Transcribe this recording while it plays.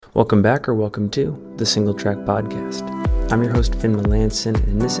Welcome back or welcome to the Single Track Podcast. I'm your host, Finn Melanson, and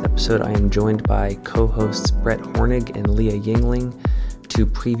in this episode I am joined by co-hosts Brett Hornig and Leah Yingling to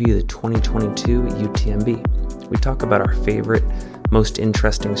preview the 2022 UTMB. We talk about our favorite, most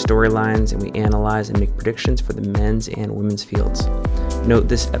interesting storylines, and we analyze and make predictions for the men's and women's fields. Note,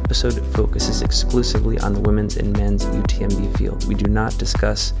 this episode focuses exclusively on the women's and men's UTMB field. We do not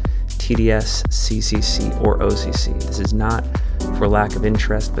discuss TDS, CCC, or OCC. This is not for lack of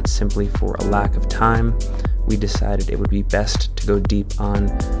interest, but simply for a lack of time. We decided it would be best to go deep on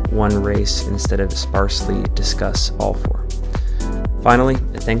one race instead of sparsely discuss all four. Finally,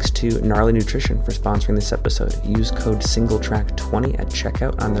 thanks to Gnarly Nutrition for sponsoring this episode. Use code SingleTrack20 at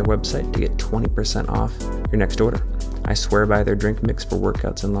checkout on their website to get 20% off your next order. I swear by their drink mix for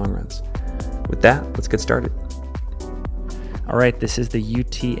workouts and long runs. With that, let's get started. All right, this is the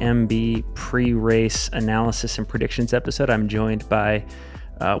UTMB pre-race analysis and predictions episode. I'm joined by,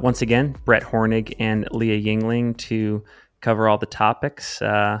 once again, Brett Hornig and Leah Yingling to cover all the topics.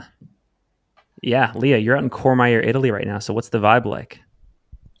 Leah, you're out in Courmayeur, Italy right now, so what's the vibe like?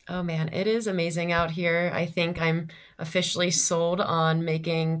 Oh man, it is amazing out here. I think I'm officially sold on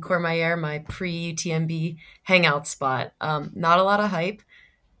making Courmayeur my pre-UTMB hangout spot. Not a lot of hype,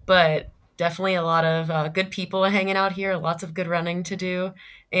 but definitely a lot of good people hanging out here, lots of good running to do.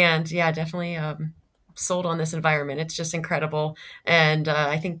 And yeah, definitely sold on this environment. It's just incredible. And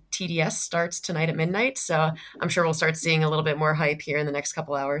I think TDS starts tonight at midnight. So I'm sure we'll start seeing a little bit more hype here in the next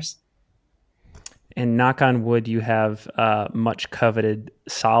couple hours. And knock on wood, you have much coveted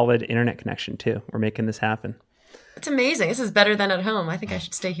solid internet connection too. We're making this happen. It's amazing. This is better than at home. I think I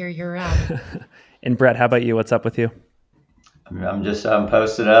should stay here year round. And Brett, how about you? What's up with you? I'm just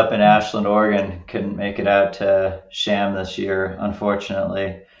posted up in Ashland, Oregon. Couldn't make it out to Sham this year,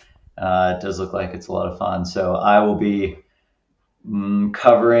 unfortunately. It does look like it's a lot of fun. So I will be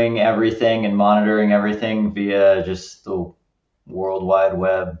covering everything and monitoring everything via just the World Wide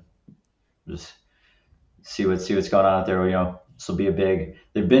Web. Just see what's going on out there. This will be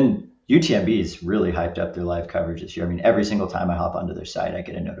UTMB's really hyped up their live coverage this year. I mean, every single time I hop onto their site, I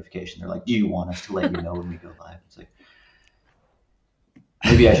get a notification. They're like, "Do you want us to let you know when we go live?" It's like,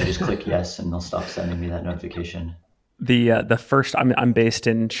 maybe I should just click yes, and they'll stop sending me that notification. The first, I'm based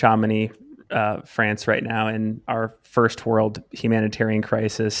in Chamonix, France right now, and our first world humanitarian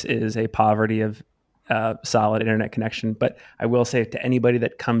crisis is a poverty of solid internet connection. But I will say to anybody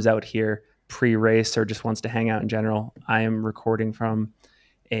that comes out here pre-race or just wants to hang out in general, I am recording from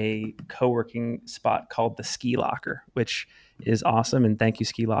a co-working spot called the Ski Locker, which is awesome. And thank you,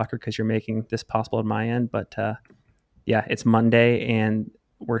 Ski Locker, because you're making this possible on my end. But yeah, it's Monday and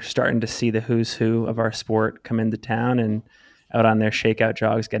we're starting to see the who's who of our sport come into town and out on their shakeout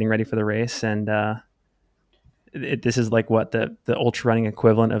jogs, getting ready for the race. And this is like what the ultra running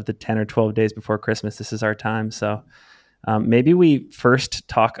equivalent of the 10 or 12 days before Christmas. This is our time. So maybe we first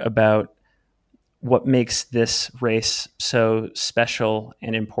talk about what makes this race so special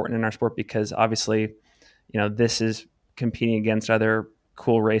and important in our sport, because obviously, this is competing against other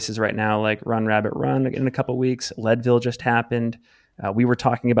cool races right now, like Run Rabbit Run in a couple of weeks. Leadville just happened. We were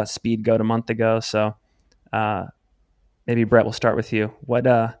talking about Speed Goat a month ago. So maybe Brett, we'll start with you. What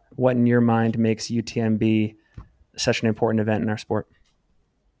in your mind makes UTMB such an important event in our sport?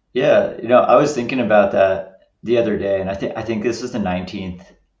 Yeah, I was thinking about that the other day, and I think this is the 19th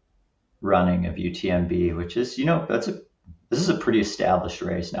running of UTMB, which is, this is a pretty established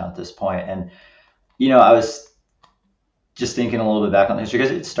race now at this point. And, I was just thinking a little bit back on the history,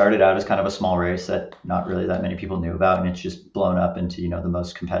 because it started out as kind of a small race that not really that many people knew about. And it's just blown up into, the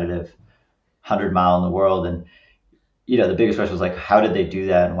most competitive 100-mile in the world. And, the biggest question was like, how did they do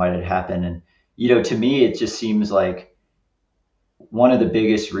that and why did it happen? And, to me, it just seems like one of the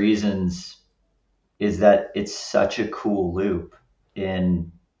biggest reasons is that it's such a cool loop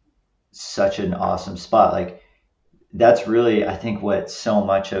in such an awesome spot. Like, that's really, I think, what so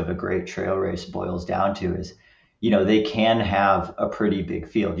much of a great trail race boils down to is, they can have a pretty big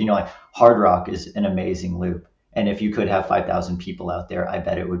field. Like Hard Rock is an amazing loop. And if you could have 5,000 people out there, I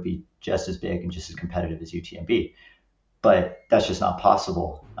bet it would be just as big and just as competitive as UTMB. But that's just not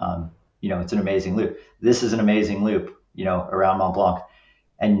possible. It's an amazing loop. This is an amazing loop, around Mont Blanc.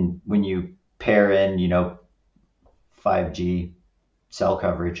 And when you pair in, 5G cell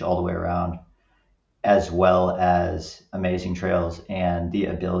coverage all the way around, as well as amazing trails and the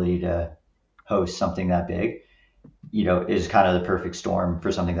ability to host something that big, is kind of the perfect storm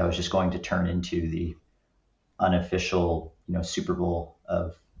for something that was just going to turn into the unofficial, Super Bowl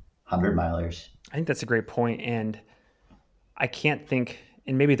of 100-milers. I think that's a great point. And I can't think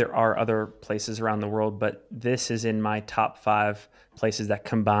and maybe there are other places around the world, but this is in my top 5 places that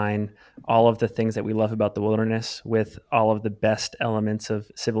combine all of the things that we love about the wilderness with all of the best elements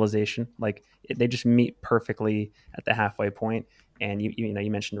of civilization. Like they just meet perfectly at the halfway point. And you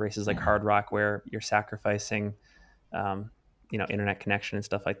mentioned races like Hard Rock where you're sacrificing, internet connection and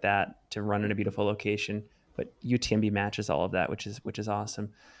stuff like that to run in a beautiful location. But UTMB matches all of that, which is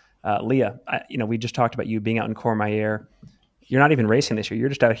awesome. Leah, we just talked about you being out in Courmayeur. You're not even racing this year. You're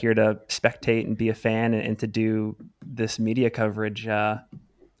just out here to spectate and be a fan and to do this media coverage.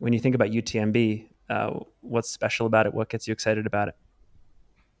 When you think about UTMB, what's special about it? What gets you excited about it?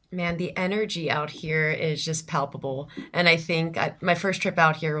 Man, the energy out here is just palpable. And I think my first trip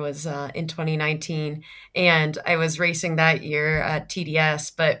out here was in 2019, and I was racing that year at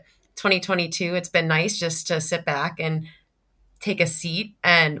TDS. But 2022, it's been nice just to sit back and take a seat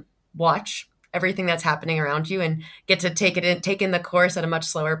and watch everything that's happening around you and get to take in the course at a much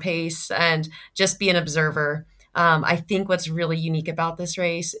slower pace and just be an observer. I think what's really unique about this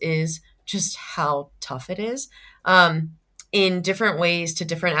race is just how tough it is. In different ways to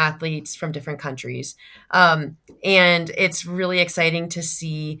different athletes from different countries. And it's really exciting to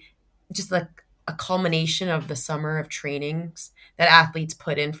see just like a culmination of the summer of trainings that athletes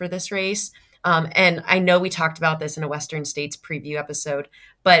put in for this race. And I know we talked about this in a Western States preview episode,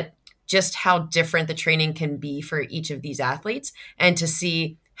 but just how different the training can be for each of these athletes and to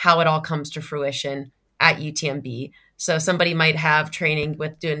see how it all comes to fruition at UTMB. So somebody might have training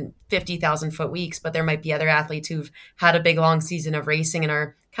with doing 50,000 foot weeks, but there might be other athletes who've had a big long season of racing and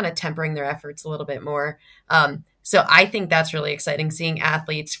are kind of tempering their efforts a little bit more. So I think that's really exciting, seeing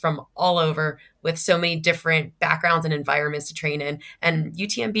athletes from all over with so many different backgrounds and environments to train in. And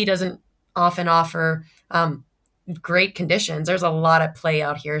UTMB doesn't often offer great conditions. There's a lot at play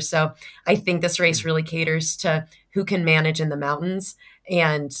out here. So I think this race really caters to who can manage in the mountains.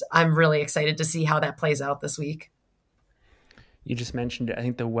 And I'm really excited to see how that plays out this week. You just mentioned it. I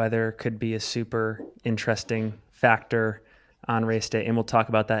think the weather could be a super interesting factor on race day, and we'll talk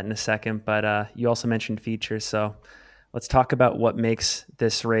about that in a second. But you also mentioned features, so let's talk about what makes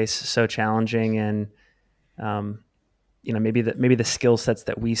this race so challenging, and maybe the skill sets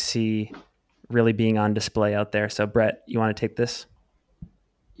that we see really being on display out there. So, Brett, you want to take this?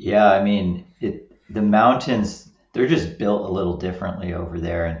 Yeah, I mean, the mountains, they're just built a little differently over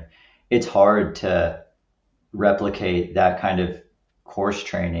there, and it's hard to replicate that kind of course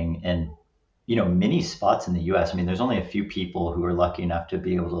training in many spots in the US. I mean, there's only a few people who are lucky enough to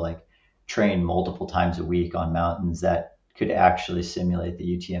be able to like train multiple times a week on mountains that could actually simulate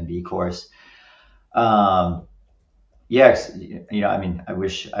the UTMB course. Yes, I mean, I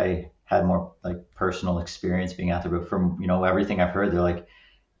wish I had more like personal experience being out there, but from everything I've heard, they're like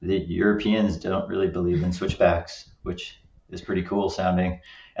the Europeans don't really believe in switchbacks, which is pretty cool sounding,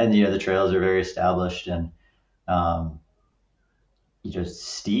 and the trails are very established and just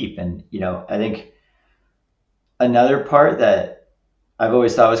steep. And I think another part that I've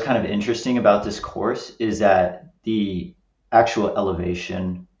always thought was kind of interesting about this course is that the actual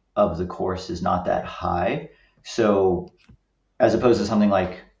elevation of the course is not that high. So as opposed to something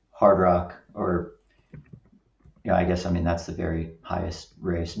like Hard Rock or I guess that's the very highest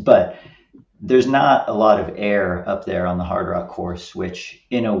race, but there's not a lot of air up there on the Hard Rock course, which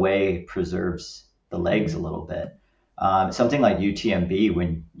in a way preserves the legs a little bit. Something like UTMB,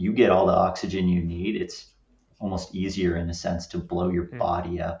 when you get all the oxygen you need, it's almost easier in a sense to blow your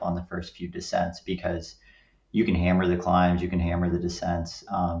body up on the first few descents because you can hammer the climbs, you can hammer the descents.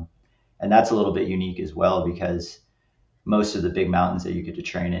 And that's a little bit unique as well because most of the big mountains that you get to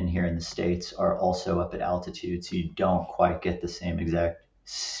train in here in the States are also up at altitude. So you don't quite get the same exact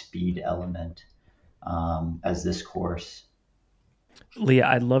speed element as this course. Leah,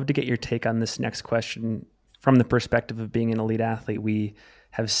 I'd love to get your take on this next question from the perspective of being an elite athlete. We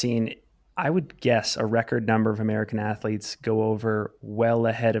have seen, I would guess, a record number of American athletes go over well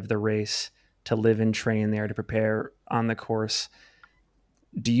ahead of the race to live and train there, to prepare on the course.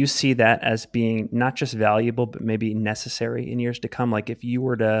 Do you see that as being not just valuable, but maybe necessary in years to come? Like if you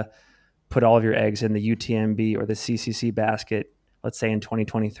were to put all of your eggs in the UTMB or the CCC basket, let's say in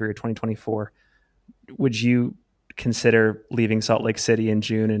 2023 or 2024, would you consider leaving Salt Lake City in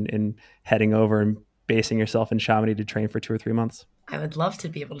June and heading over and basing yourself in Chamonix to train for 2 or 3 months? I would love to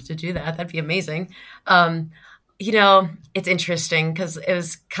be able to do that. That'd be amazing. It's interesting because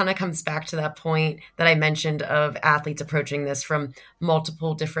it kind of comes back to that point that I mentioned of athletes approaching this from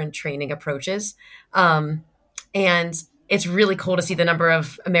multiple different training approaches. And it's really cool to see the number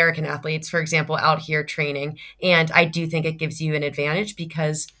of American athletes, for example, out here training. And I do think it gives you an advantage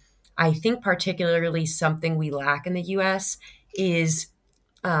because I think particularly something we lack in the US is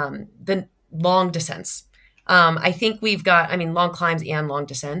the long descents. I think we've got, long climbs and long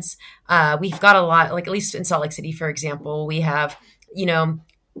descents. We've got a lot, like at least in Salt Lake City, for example, we have,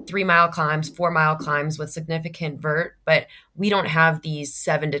 3 mile climbs, 4 mile climbs with significant vert, but we don't have these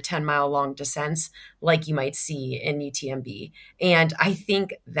 7 to 10 mile long descents like you might see in UTMB. And I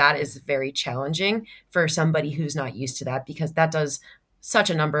think that is very challenging for somebody who's not used to that, because that does such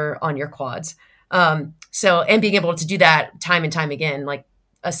a number on your quads. And being able to do that time and time again, like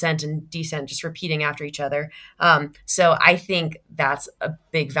ascent and descent, just repeating after each other. So I think that's a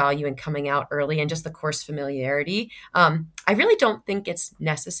big value in coming out early, and just the course familiarity. I really don't think it's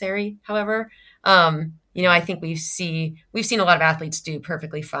necessary, however. I think we've seen a lot of athletes do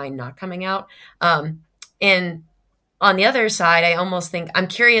perfectly fine not coming out. And on the other side, I almost think, I'm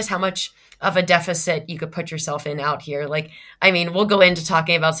curious how much of a deficit you could put yourself in out here. We'll go into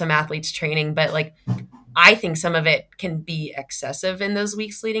talking about some athletes training, but I think some of it can be excessive in those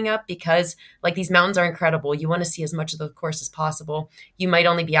weeks leading up, because these mountains are incredible. You want to see as much of the course as possible. You might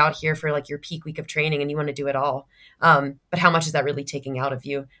only be out here for your peak week of training, and you want to do it all. But how much is that really taking out of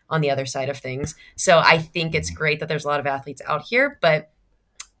you on the other side of things? So I think it's great that there's a lot of athletes out here, but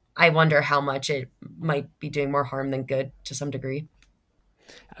I wonder how much it might be doing more harm than good to some degree.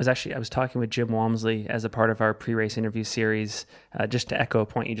 I was talking with Jim Walmsley as a part of our pre-race interview series, just to echo a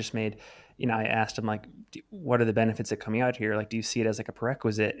point you just made. I asked him, what are the benefits of coming out here? Do you see it as a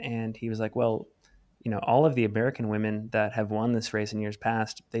prerequisite? And he was like, well, all of the American women that have won this race in years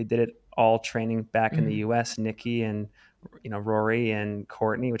past, they did it all training back in the US, Nikki and, Rory and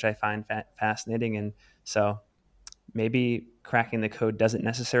Courtney, which I find fascinating. And so maybe cracking the code doesn't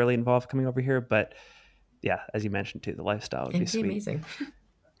necessarily involve coming over here, but yeah, as you mentioned too, the lifestyle would be sweet. Amazing.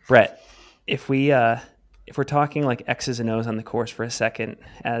 Brett, if we're talking X's and O's on the course for a second,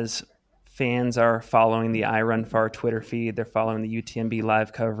 as fans are following the iRunFar Twitter feed, they're following the UTMB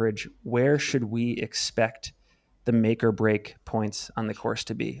live coverage, where should we expect the make or break points on the course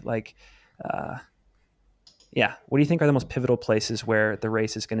to be? What do you think are the most pivotal places where the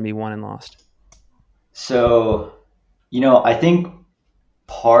race is going to be won and lost? So, I think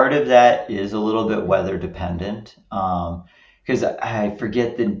part of that is a little bit weather dependent. Because I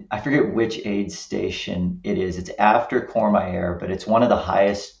forget which aid station it is. It's after Courmayeur, but it's one of the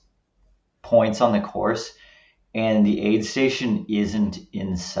highest points on the course, and the aid station isn't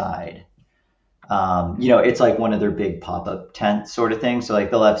inside. It's one of their big pop-up tent sort of things. So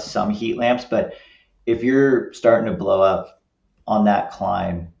they'll have some heat lamps, but if you're starting to blow up on that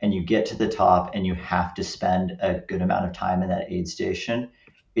climb and you get to the top and you have to spend a good amount of time in that aid station,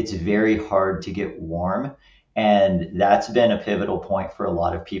 it's very hard to get warm. And that's been a pivotal point for a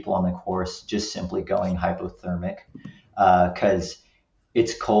lot of people on the course, just simply going hypothermic, because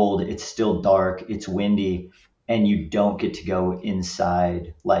it's cold, it's still dark, it's windy, and you don't get to go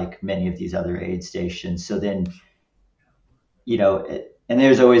inside like many of these other aid stations. So then, and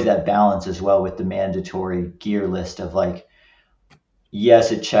there's always that balance as well with the mandatory gear list of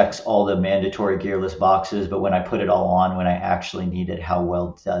yes, it checks all the mandatory gear list boxes, but when I put it all on, when I actually need it, how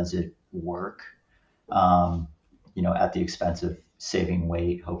well does it work? At the expense of saving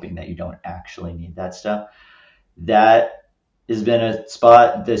weight, hoping that you don't actually need that stuff. That has been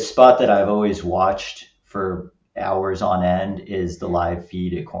the spot that I've always watched for hours on end is the live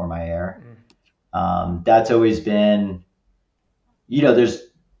feed at Courmayeur. That's always been, that's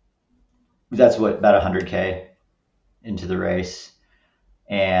about 100K into the race.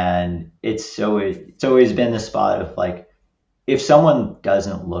 And it's always been the spot of if someone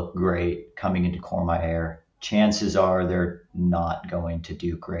doesn't look great coming into Courmayeur, chances are they're not going to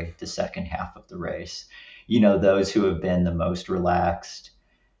do great the second half of the race. Those who have been the most relaxed,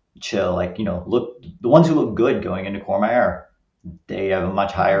 chill, look, the ones who look good going into Courmayeur, they have a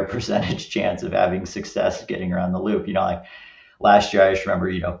much higher percentage chance of having success getting around the loop. Last year, I just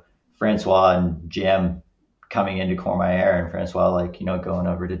remember, Francois and Jim coming into Courmayeur, and Francois, going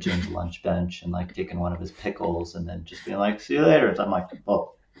over to Jim's lunch bench and taking one of his pickles and then just being see you later. So I'm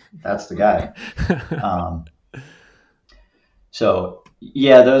well, that's the guy. So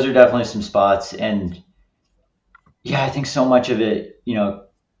yeah, those are definitely some spots. And yeah, I think so much of it,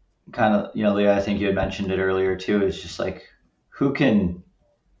 kind of, Leah, I think you had mentioned it earlier too, is just who can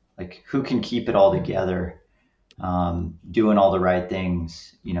keep it all together, doing all the right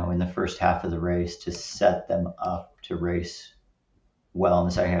things, in the first half of the race to set them up to race well in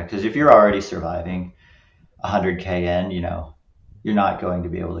the second half. Because if you're already surviving 100K in, you're not going to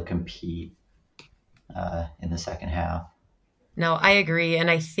be able to compete in the second half. No, I agree. And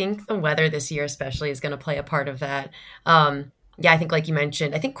I think the weather this year especially is going to play a part of that. yeah, I think like you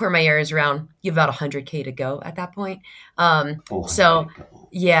mentioned, I think Courmayeur is around, you have about 100K to go at that point. So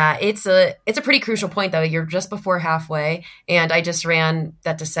yeah, it's a pretty crucial point though. You're just before halfway, and I just ran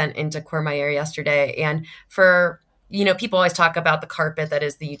that descent into Courmayeur yesterday. And for, people always talk about the carpet that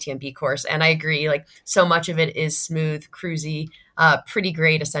is the UTMB course, and I agree. Like, so much of it is smooth, cruisy, pretty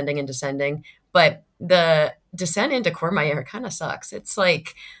great ascending and descending. But the descent into Courmayeur kind of sucks. It's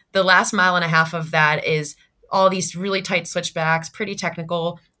like the last mile and a half of that is all these really tight switchbacks, pretty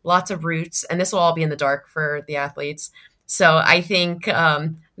technical, lots of routes, and this will all be in the dark for the athletes. So I think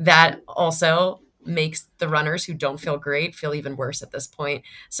that also makes the runners who don't feel great feel even worse at this point.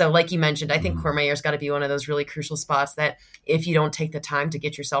 So like you mentioned, I think Courmayeur's got to be one of those really crucial spots that if you don't take the time to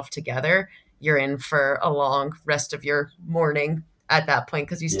get yourself together, you're in for a long rest of your morning at that point,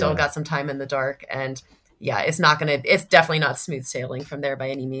 because you still got some time in the dark. And yeah, it's definitely not smooth sailing from there by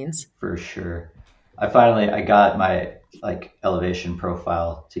any means. For sure. I got my elevation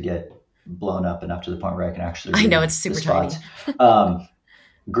profile to get blown up enough to the point where I can actually I know it's super tiny.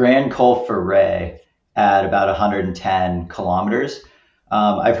 Grand Col Ferret at about 110 kilometers.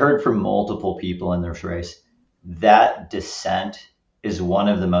 I've heard from multiple people in this race that descent is one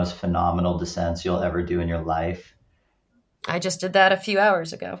of the most phenomenal descents you'll ever do in your life. I just did that a few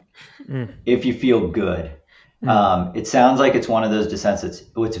hours ago. If you feel good. It sounds like it's one of those descents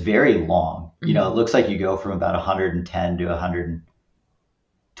it's very long. It looks like you go from about 110 to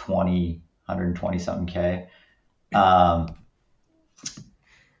 120 something K.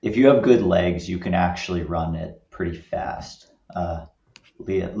 If you have good legs, you can actually run it pretty fast.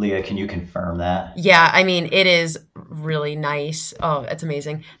 Leah, can you confirm that? Yeah, I mean, it is really nice. Oh, it's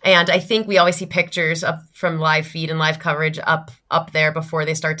amazing. And I think we always see pictures up from live feed and live coverage up there before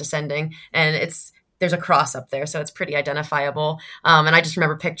they start descending. And there's a cross up there, so it's pretty identifiable. And I just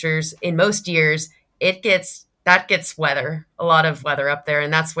remember pictures in most years, that gets weather, a lot of weather up there.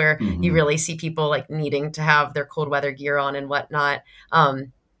 And that's where you really see people needing to have their cold weather gear on and whatnot.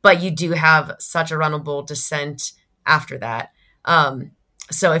 But you do have such a runnable descent after that.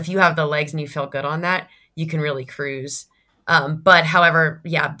 So if you have the legs and you feel good on that, you can really cruise. But however,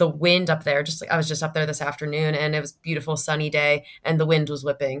 yeah, the wind up there, I was just up there this afternoon and it was a beautiful sunny day and the wind was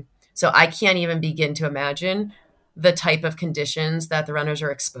whipping. So I can't even begin to imagine the type of conditions that the runners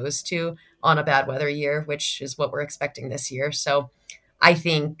are exposed to on a bad weather year, which is what we're expecting this year. So I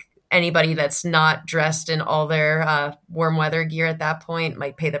think anybody that's not dressed in all their warm weather gear at that point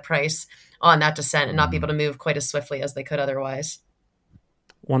might pay the price on that descent and not be able to move quite as swiftly as they could otherwise.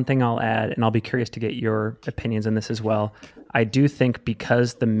 One thing I'll add, and I'll be curious to get your opinions on this as well. I do think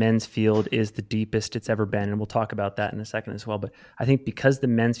because the men's field is the deepest it's ever been, and we'll talk about that in a second as well, but I think because the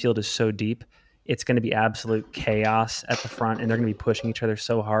men's field is so deep, it's going to be absolute chaos at the front, and they're going to be pushing each other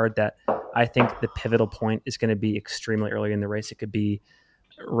so hard that I think the pivotal point is going to be extremely early in the race. It could be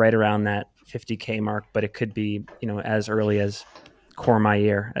right around that 50K mark, but it could be, as early as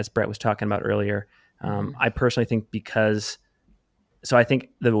Courmayeur, as Brett was talking about earlier. I personally think so I think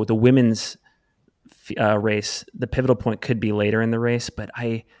the women's race, the pivotal point could be later in the race, but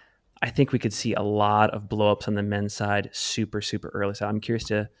I think we could see a lot of blowups on the men's side super, super early. So I'm curious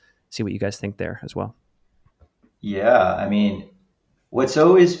to see what you guys think there as well. Yeah, I mean, what's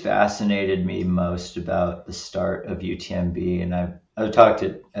always fascinated me most about the start of UTMB, and I've talked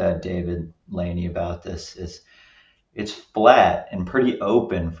to David Laney about this, is it's flat and pretty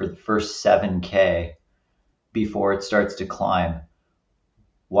open for the first 7K before it starts to climb.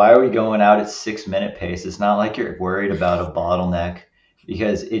 Why are we going out at 6-minute pace? It's not like you're worried about a bottleneck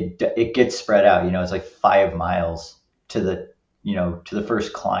because it gets spread out. It's like 5 miles to the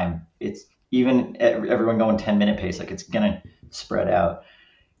first climb. It's even everyone going 10-minute pace, it's gonna spread out.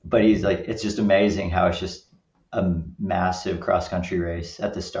 But he's it's just amazing how it's just a massive cross country race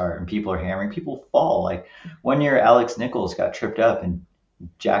at the start, and people are hammering. People fall. One year, Alex Nichols got tripped up and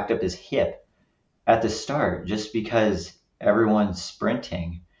jacked up his hip at the start just because everyone's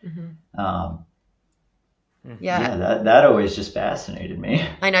sprinting. That always just fascinated me.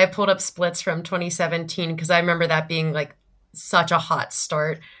 I know I pulled up splits from 2017 because I remember that being such a hot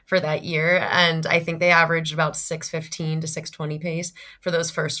start for that year, and I think they averaged about 6:15 to 6:20 pace for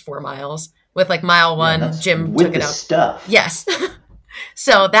those first 4 miles. With mile 1, Jim took it out. Stuff. Yes.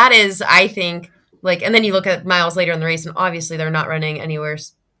 So that is, I think, and then you look at miles later in the race, and obviously they're not running anywhere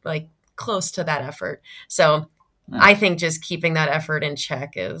close to that effort. So I think just keeping that effort in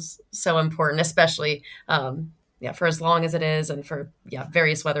check is so important, especially for as long as it is and for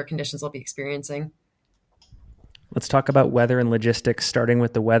various weather conditions they'll be experiencing. Let's talk about weather and logistics, starting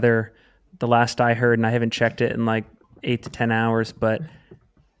with the weather. The last I heard, and I haven't checked it in 8 to 10 hours, but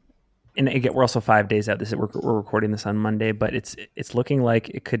and again, we're also 5 days out. We're recording this on Monday, but it's looking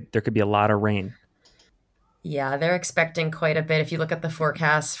like there could be a lot of rain. Yeah, they're expecting quite a bit. If you look at the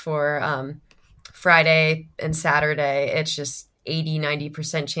forecast for Friday and Saturday, it's just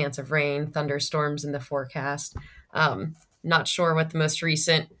 80-90% chance of rain, thunderstorms in the forecast. Not sure what the most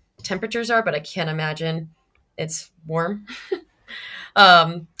recent temperatures are, but I can't imagine it's warm.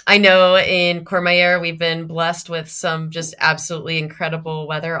 I know in Courmayeur, we've been blessed with some just absolutely incredible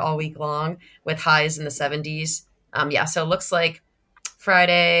weather all week long with highs in the 70s. So it looks like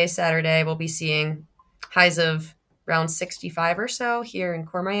Friday, Saturday, we'll be seeing highs of around 65 or so here in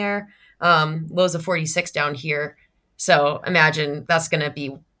Courmayeur, lows of 46 down here. So imagine that's going to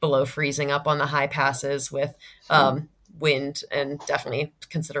be below freezing up on the high passes with wind and definitely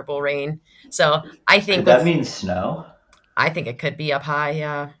considerable rain. So I think that means snow. I think it could be up high.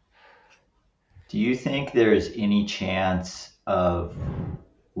 Yeah. Do you think there's any chance of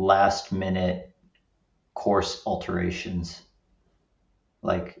last minute course alterations?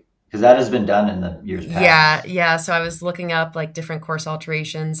 Like, because that has been done in the years past. Yeah. So I was looking up like different course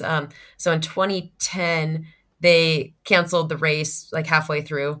alterations. So in 2010, they canceled the race like halfway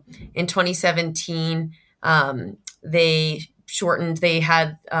through. In 2017, they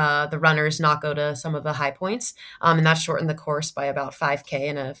had the runners not go to some of the high points, and that shortened the course by about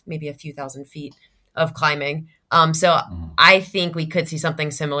 5K and maybe a few thousand feet of climbing. I think we could see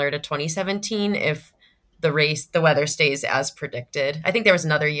something similar to 2017 if the weather stays as predicted. I think there was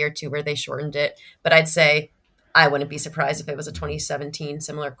another year too where they shortened it, but I'd say I wouldn't be surprised if it was a 2017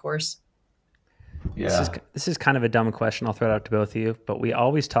 similar course. Yeah. This is kind of a dumb question. I'll throw it out to both of you, but we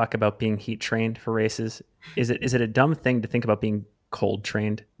always talk about being heat trained for races. Is it a dumb thing to think about being cold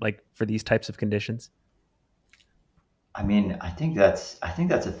trained, like for these types of conditions? I mean, I think that's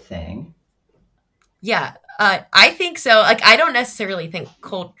a thing. Yeah, I think so. Like, I don't necessarily think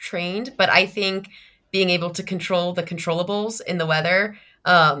cold trained, but I think being able to control the controllables in the weather,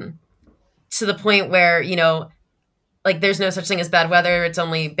 to the point where, like there's no such thing as bad weather. It's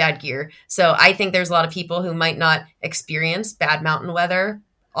only bad gear. So I think there's a lot of people who might not experience bad mountain weather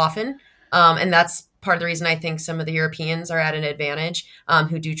often. And that's part of the reason I think some of the Europeans are at an advantage,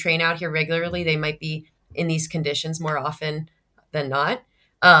 who do train out here regularly. They might be in these conditions more often than not.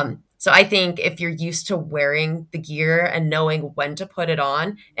 So I think if you're used to wearing the gear and knowing when to put it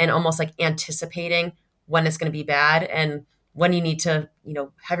on and almost like anticipating when it's going to be bad and when you need to,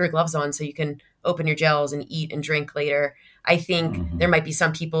 have your gloves on so you can open your gels and eat and drink later. I think there might be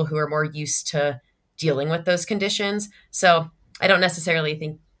some people who are more used to dealing with those conditions. So I don't necessarily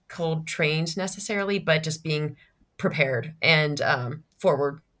think cold trained necessarily, but just being prepared and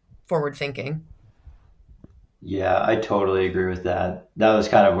forward thinking. Yeah, I totally agree with that. That was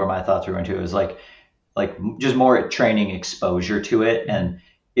kind of where my thoughts were going to. It was like just more training exposure to it. And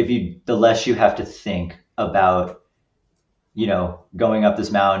the less you have to think about, going up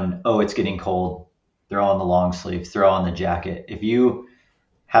this mountain, oh, it's getting cold, throw on the long sleeve, throw on the jacket. If you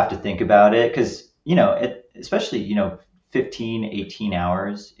have to think about it, because, especially, 15, 18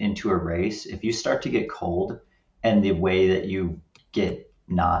 hours into a race, if you start to get cold and the way that you get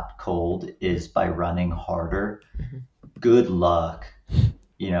not cold is by running harder, good luck.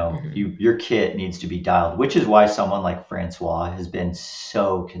 Your kit needs to be dialed, which is why someone like Francois has been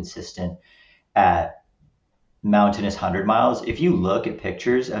so consistent at mountainous 100 miles. If you look at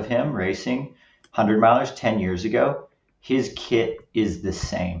pictures of him racing 100 milers 10 years ago, his kit is the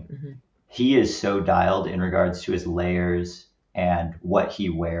same. He is so dialed in regards to his layers and what he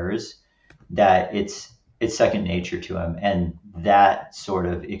wears that it's second nature to him. And that sort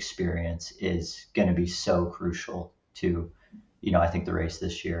of experience is going to be so crucial to, I think the race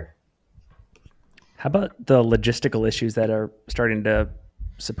this year. How about the logistical issues that are starting to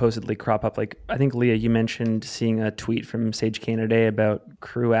supposedly crop up? Like, I think, Leah, you mentioned seeing a tweet from Sage Canada about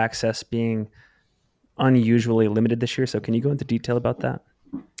crew access being unusually limited this year. So can you go into detail about that?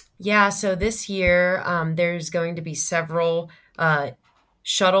 Yeah, so this year there's going to be several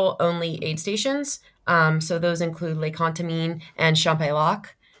shuttle-only aid stations. So those include Les Contamines and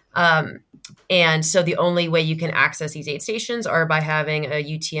Champex-Lac. And so the only way you can access these aid stations are by having a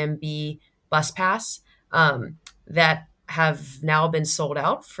UTMB bus pass that have now been sold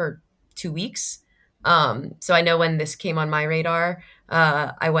out for 2 weeks. So I know when this came on my radar,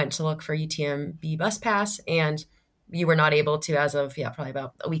 I went to look for UTMB bus pass, and you were not able to as of, probably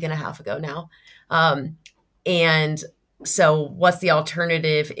about a week and a half ago now. And so what's the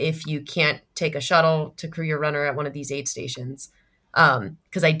alternative if you can't take a shuttle to crew your runner at one of these aid stations?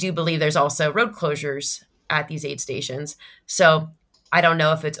 Because I do believe there's also road closures at these aid stations. So I don't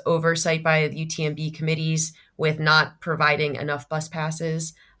know if it's oversight by the UTMB committees with not providing enough bus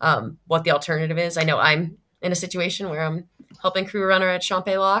passes, what the alternative is. I know I'm in a situation where I'm helping crew runner at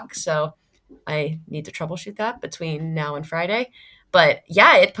Champex-Lac, so I need to troubleshoot that between now and Friday. But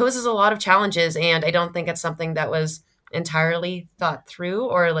yeah, it poses a lot of challenges, and I don't think it's something that was entirely thought through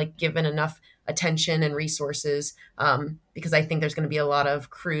or like given enough attention and resources, because I think there's going to be a lot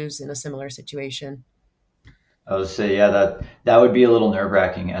of crews in a similar situation. I would say, yeah, that would be a little nerve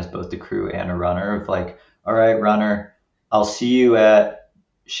wracking as both the crew and a runner of like, all right, runner, I'll see you at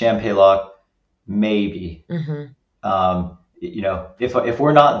Champex-Lac, maybe. If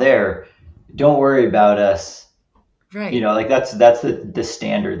we're not there, don't worry about us. Right. Like that's the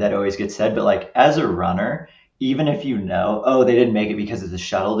standard that always gets said. But like as a runner, even if oh, they didn't make it because of the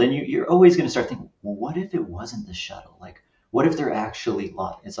shuttle, then you're always going to start thinking, well, what if it wasn't the shuttle? Like, what if they're actually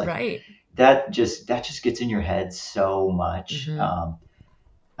lost? It's like, right. That just gets in your head so much.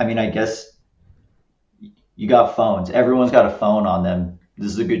 I guess you got phones. Everyone's got a phone on them.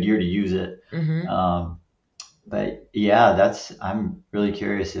 This is a good year to use it. But yeah, I'm really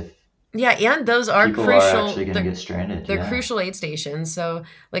curious if and those are people crucial. Are actually going to get stranded. They're crucial aid stations. So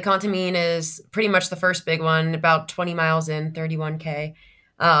Lake Contamine is pretty much the first big one, about 20 miles in, 31K.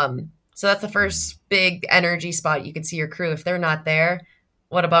 So that's the first big energy spot you could see your crew. If they're not there,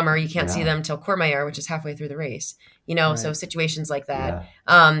 what a bummer. You can't see them till Courmayeur, which is halfway through the race. Right. So situations like that.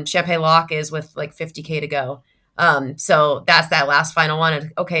 Champex-Lac is with like 50K to go. So that's that last final one.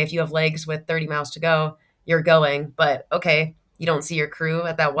 And okay, if you have legs with 30 miles to go, you're going. But okay, you don't see your crew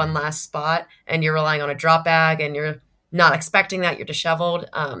at that one last spot and you're relying on a drop bag and you're not expecting that, you're disheveled.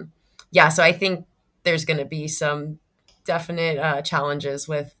 So I think there's going to be some definite challenges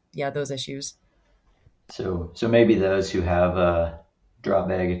with, those issues. So maybe those who have a drop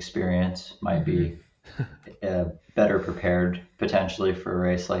bag experience might be better prepared potentially for a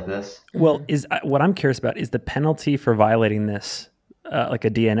race like this. Well, what I'm curious about is the penalty for violating this, like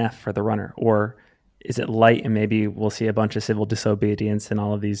a DNF for the runner, or is it light and maybe we'll see a bunch of civil disobedience and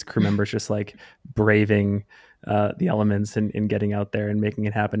all of these crew members just like braving the elements and getting out there and making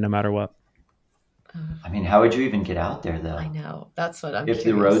it happen no matter what? How would you even get out there though? I know. That's what I'm If curious.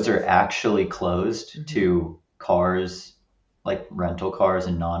 the roads are actually closed to cars, like rental cars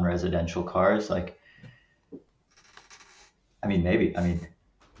and non-residential cars, like, maybe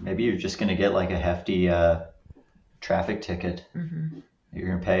you're just going to get like a hefty traffic ticket. You're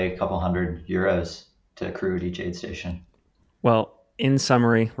going to pay a couple €100 to crew at each aid station. Well, in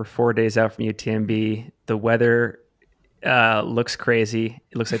summary, we're 4 days out from UTMB. The weather looks crazy.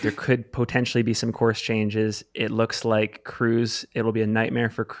 It looks like there could potentially be some course changes. It looks like crews, it'll be a nightmare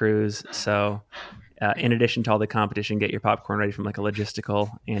for crews. So in addition to all the competition, get your popcorn ready from like a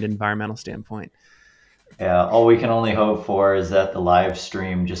logistical and environmental standpoint. Yeah, all we can only hope for is that the live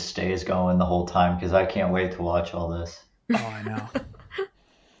stream just stays going the whole time, because I can't wait to watch all this. Oh, I know.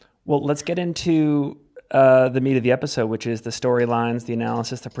 Well, let's get into the meat of the episode, which is the storylines, the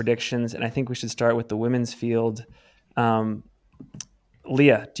analysis, the predictions, and I think we should start with the women's field. Leah,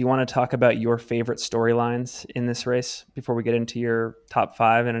 do you want to talk about your favorite storylines in this race before we get into your top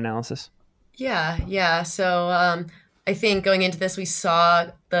 5 and analysis? Yeah. So I think going into this, we saw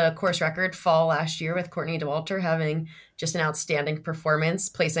the course record fall last year with Courtney Dauwalter having just an outstanding performance,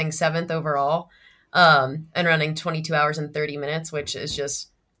 placing 7th overall, and running 22 hours and 30 minutes, which is just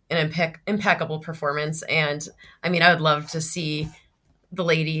an impeccable performance. And I would love to see the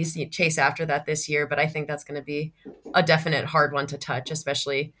ladies chase after that this year, but I think that's going to be a definite hard one to touch,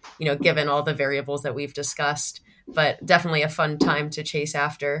 especially, given all the variables that we've discussed, but definitely a fun time to chase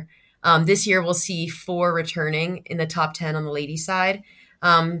after. This year we'll see 4 returning in the top 10 on the ladies side.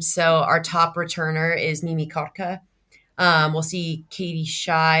 So our top returner is Mimi Korka. We'll see Katie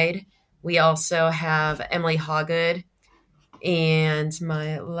Scheid. We also have Emily Hawgood. And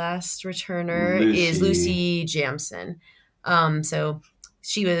my last returner is Lucy Jamson. So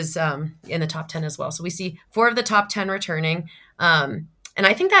she was in the top 10 as well. So we see 4 of the top 10 returning. And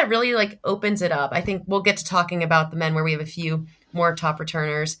I think that really opens it up. I think we'll get to talking about the men where we have a few more top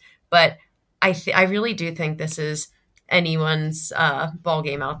returners. But I really do think this is anyone's ball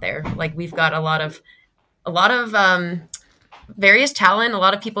game out there. Like, we've got a lot of various talent, a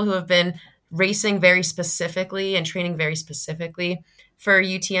lot of people who have been racing very specifically and training very specifically for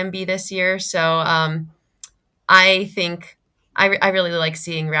UTMB this year. So I think I really like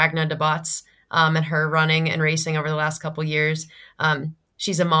seeing Ragna de Botts and her running and racing over the last couple years.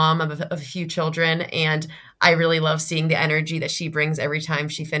 She's a mom of a few children, and I really love seeing the energy that she brings every time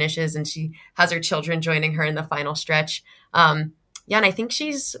she finishes, and she has her children joining her in the final stretch. And I think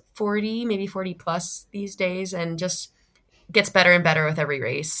she's 40, maybe 40 plus these days, and just gets better and better with every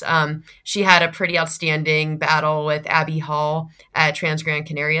race. She had a pretty outstanding battle with Abby Hall at Trans Gran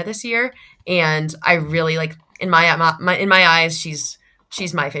Canaria this year, and I really like in my eyes, she's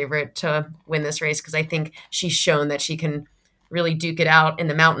my favorite to win this race because I think she's shown that she can really duke it out in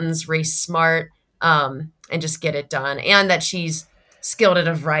the mountains, race smart, and just get it done, and that she's skilled at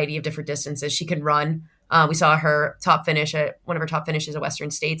a variety of different distances. She can run. We saw her top finish at one of her top finishes at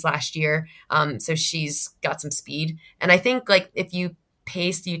Western States last year. So she's got some speed. And I think like if you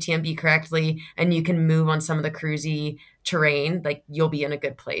pace the UTMB correctly and you can move on some of the cruisy terrain, like you'll be in a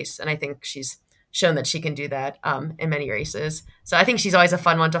good place. And I think she's shown that she can do that in many races. So I think she's always a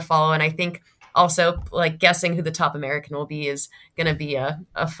fun one to follow. And I think also like guessing who the top American will be is going to be a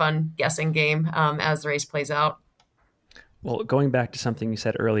fun guessing game as the race plays out. Well, going back to something you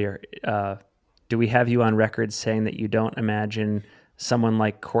said earlier, do we have you on record saying that you don't imagine someone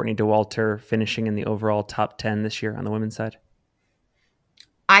like Courtney Dauwalter finishing in the overall top 10 this year on the women's side?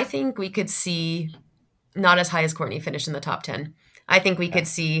 I think we could see not as high as Courtney finish in the top 10. I think we could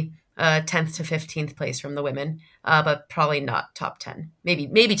see 10th to 15th place from the women, but probably not top 10. Maybe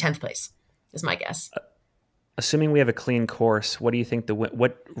 10th place is my guess. Assuming we have a clean course, what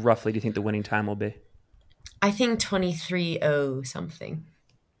roughly do you think the winning time will be? I think 23:0 something.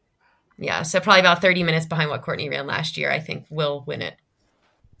 Yeah, so probably about 30 minutes behind what Courtney ran last year. I think will win it.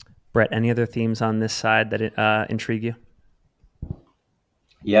 Brett, any other themes on this side that intrigue you?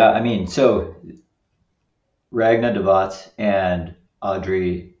 Yeah, I mean, so Ragna Devat and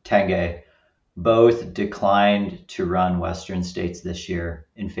Audrey Tanguay both declined to run Western States this year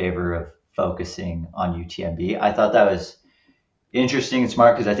in favor of focusing on UTMB. I thought that was interesting and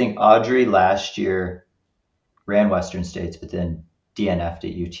smart because I think Audrey last year ran Western States, but then DNF'd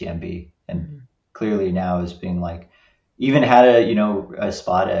at UTMB, and clearly now is being like, even had a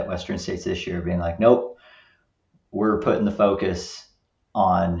spot at Western States this year, being like, nope, we're putting the focus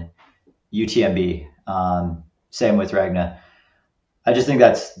on UTMB. Same with Ragna. I just think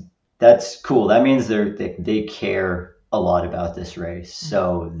that's cool. That means they care a lot about this race,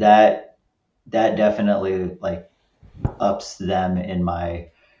 so that definitely like ups them in my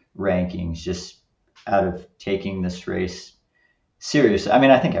rankings just out of taking this race seriously. I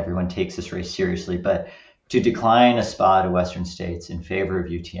mean, I think everyone takes this race seriously, but to decline a spot at Western States in favor of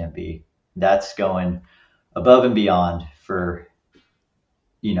UTMB, that's going above and beyond for,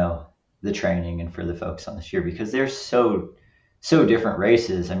 the training and for the focus on this year because they're so different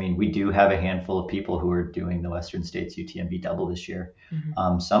races. I mean, we do have a handful of people who are doing the Western States UTMB double this year,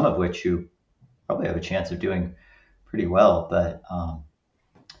 some of which who probably have a chance of doing pretty well, but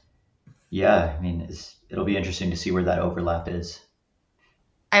yeah, I mean, it'll be interesting to see where that overlap is.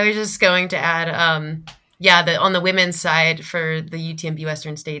 I was just going to add, on the women's side for the UTMB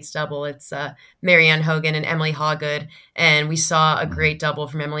Western States double, it's Marianne Hogan and Emily Hawgood. And we saw a great double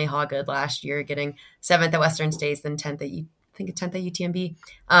from Emily Hawgood last year, getting 7th at Western States, then 10th at 10th at UTMB.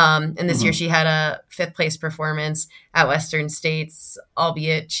 And this year she had a 5th place performance at Western States,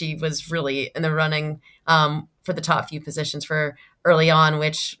 albeit she was really in the running for the top few positions for early on,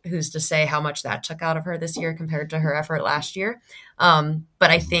 which who's to say how much that took out of her this year compared to her effort last year. But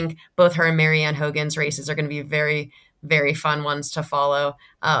I think both her and Marianne Hogan's races are going to be very, very fun ones to follow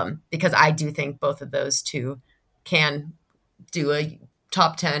because I do think both of those two can do a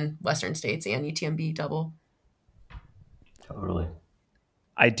top 10 Western States and UTMB double. Totally.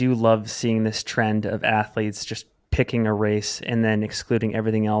 I do love seeing this trend of athletes just picking a race and then excluding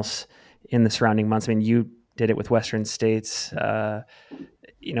everything else in the surrounding months. I mean, you did it with Western States.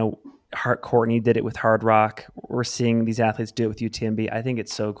 Courtney did it with Hard Rock. We're seeing these athletes do it with UTMB. I think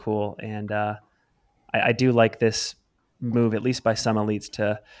it's so cool. And I do like this move, at least by some elites,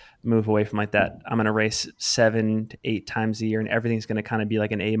 to move away from like that. I'm going to race 7 to 8 times a year and everything's going to kind of be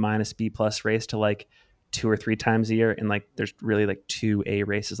like an A- B+ race to like 2 or 3 times a year. And like, there's really like 2 A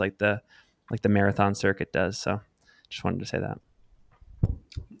races like the marathon circuit does. So just wanted to say that.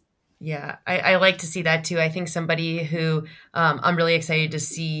 Yeah, I like to see that too. I think somebody who I'm really excited to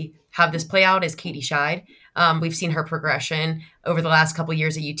see have this play out is Katie Scheid. We've seen her progression over the last couple of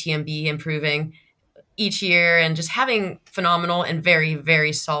years at UTMB, improving each year and just having phenomenal and very,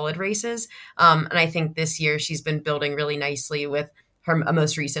 very solid races. And I think this year she's been building really nicely with her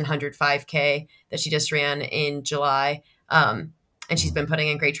most recent 105K that she just ran in July. And she's been putting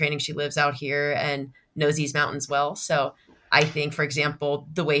in great training. She lives out here and knows these mountains well. So I think, for example,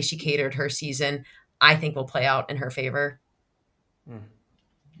 the way she catered her season, I think will play out in her favor.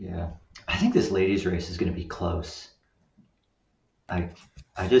 Yeah. I think this ladies race is going to be close. I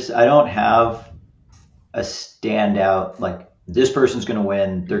don't have a standout, like this person's going to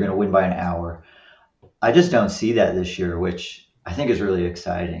win. They're going to win by an hour. I just don't see that this year, which I think is really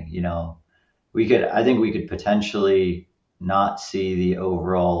exciting. I think we could potentially not see the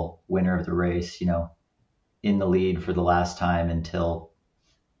overall winner of the race, in the lead for the last time until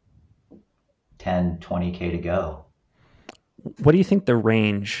 10, 20K to go. What do you think the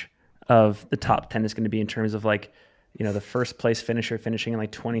range of the top 10 is going to be in terms of the first place finisher finishing in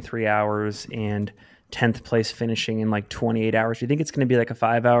 23 hours and 10th place finishing in 28 hours? Do you think it's going to be a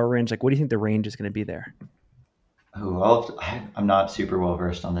 5-hour range? What do you think the range is going to be there? Well, I'm not super well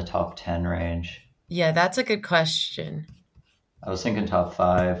versed on the top 10 range. Yeah, that's a good question. I was thinking top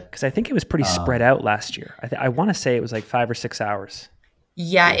 5. Because I think it was pretty spread out last year. I want to say it was 5 or 6 hours.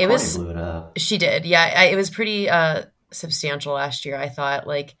 Yeah, it was. Blew it up. She did. Yeah, it was pretty substantial last year. I thought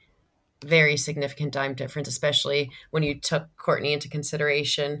very significant time difference, especially when you took Courtney into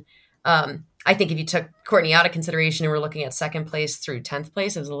consideration. I think if you took Courtney out of consideration and we're looking at second place through 10th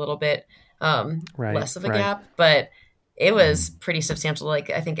place, it was a little bit less of a gap, but it was pretty substantial.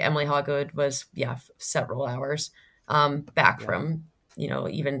 I think Emily Hogwood was, several hours back from,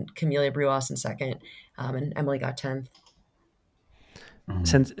 even Camelia Bruas in second, and Emily got 10th.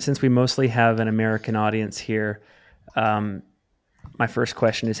 Since we mostly have an American audience here, my first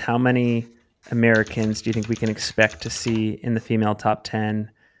question is, how many Americans do you think we can expect to see in the female top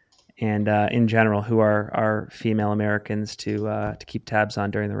 10? And in general, who are our female Americans to keep tabs on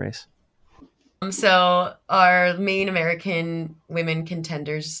during the race? So our main American women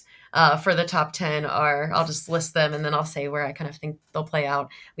contenders for the top 10 are, I'll just list them and then I'll say where I kind of think they'll play out.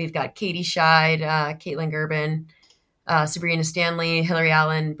 We've got Katie Scheid, Caitlin Gerben, Sabrina Stanley, Hillary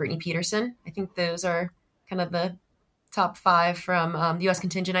Allen, Brittany Peterson. I think those are kind of the top 5 from the U.S.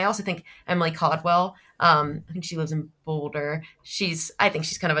 contingent. I also think Emily Caldwell. I think she lives in Boulder. I think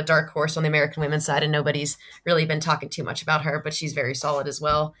she's kind of a dark horse on the American women's side, and nobody's really been talking too much about her, but she's very solid as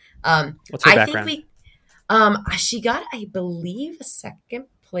well. What's her background? She got, I believe, a second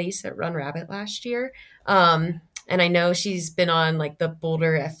place at Run Rabbit last year. And I know she's been on the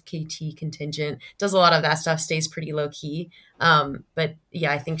Boulder FKT contingent, does a lot of that stuff, stays pretty low key. But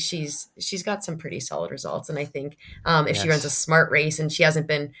yeah, I think she's got some pretty solid results. And I think if she runs a smart race and she hasn't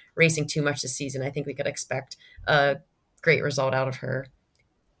been racing too much this season, I think we could expect a great result out of her.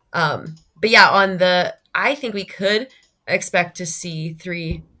 But yeah, I think we could expect to see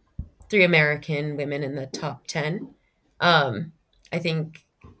three American women in the top 10. I think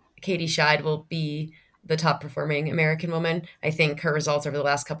Katie Scheid will be the top performing American woman. I think her results over the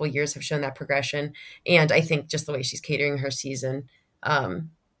last couple of years have shown that progression. And I think just the way she's catering her season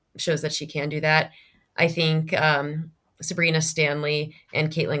shows that she can do that. I think Sabrina Stanley and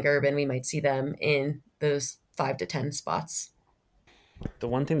Caitlin Gerben, we might see them in those 5 to 10 spots. The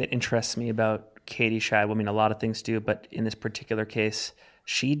one thing that interests me about Katie Scheid, a lot of things do, but in this particular case,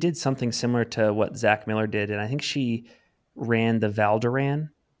 she did something similar to what Zach Miller did. And I think she ran the Val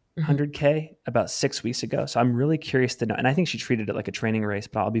d'Aran 100K about 6 weeks ago. So I'm really curious to know, and I think she treated it like a training race,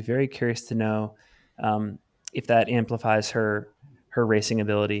 but I'll be very curious to know if that amplifies her racing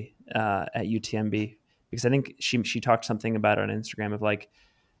ability at UTMB, because I think she talked something about it on Instagram of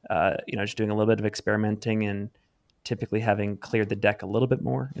just doing a little bit of experimenting and typically having cleared the deck a little bit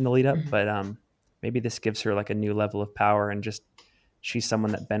more in the lead up. But maybe this gives her a new level of power, and just she's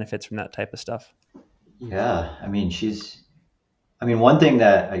someone that benefits from that type of stuff. Yeah. One thing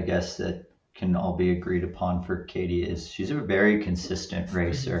that I guess that can all be agreed upon for Katie is she's a very consistent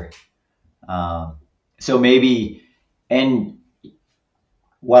racer. So maybe, and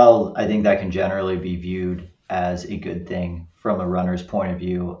while I think that can generally be viewed as a good thing from a runner's point of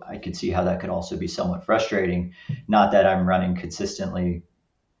view, I could see how that could also be somewhat frustrating. Not that I'm running consistently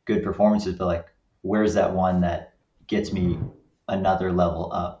good performances, but where's that one that gets me another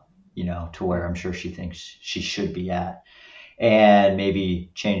level up, to where I'm sure she thinks she should be at. And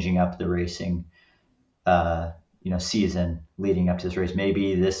maybe changing up the racing, season leading up to this race.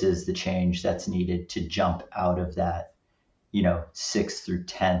 Maybe this is the change that's needed to jump out of that, 6th through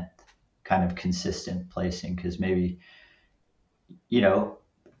 10th kind of consistent placing. Because maybe,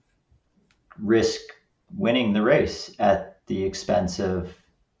 risk winning the race at the expense of,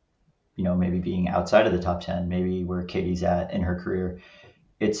 maybe being outside of the top 10, maybe where Katie's at in her career.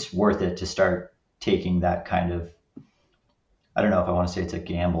 It's worth it to start taking that kind of, I don't know if I want to say it's a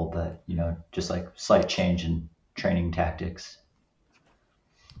gamble, but, just slight change in training tactics.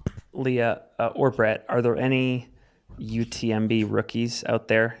 Leah or Brett, are there any UTMB rookies out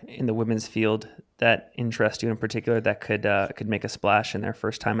there in the women's field that interest you in particular that could make a splash in their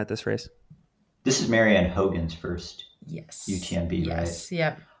first time at this race? This is Marianne Hogan's first UTMB, right? Yes,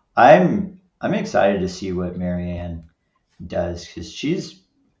 yep. I'm excited to see what Marianne does, because she's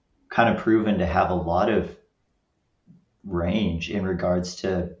kind of proven to have a lot of range in regards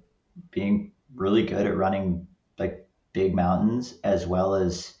to being really good at running like big mountains as well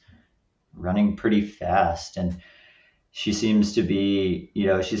as running pretty fast. And she seems to be,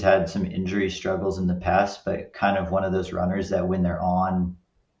 she's had some injury struggles in the past, but kind of one of those runners that when they're on,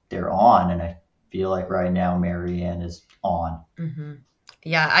 they're on. And I feel like right now Marianne is on. Mm-hmm.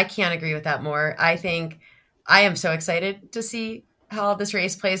 Yeah, I can't agree with that more. I think I am so excited to see how this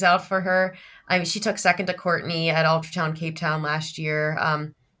race plays out for her. I mean, she took second to Courtney at Ultratown Cape Town last year,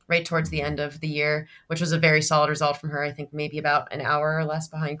 right towards the end of the year, which was a very solid result from her. I think maybe about an hour or less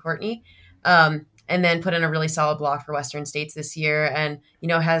behind Courtney. And then put in a really solid block for Western States this year, and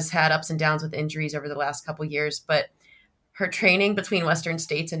has had ups and downs with injuries over the last couple of years. But her training between Western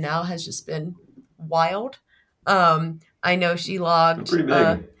States and now has just been wild. I know she logged pretty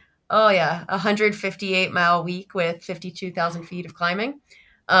big. 158-mile week with 52,000 feet of climbing.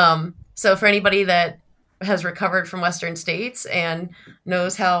 So for anybody that has recovered from Western States and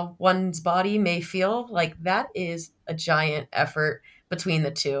knows how one's body may feel, like that is a giant effort between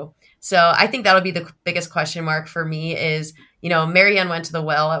the two. So I think that'll be the biggest question mark for me is, Marianne went to the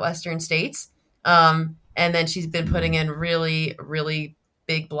well at Western States. And then she's been putting in really, really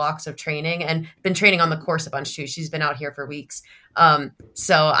big blocks of training and been training on the course a bunch too. She's been out here for weeks.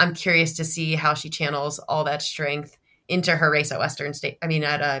 So I'm curious to see how she channels all that strength into her race at Western State. I mean,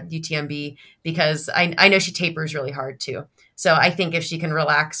 at UTMB, because I know she tapers really hard too. So I think if she can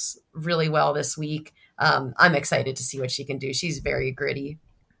relax really well this week, I'm excited to see what she can do. She's very gritty.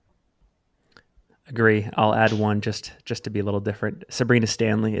 Agree. I'll add one just to be a little different. Sabrina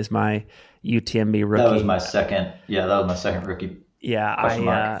Stanley is my UTMB rookie. That was my second. Yeah, that was my second rookie.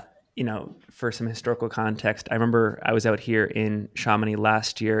 Yeah, for some historical context, I remember I was out here in Chamonix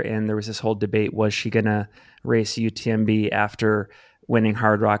last year, and there was this whole debate: was she gonna race UTMB after winning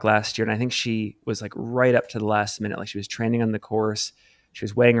Hard Rock last year? And I think she was like right up to the last minute. Like she was training on the course, she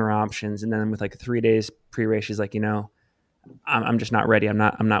was weighing her options, and then with like 3 days pre-race, she's like, I'm just not ready. I'm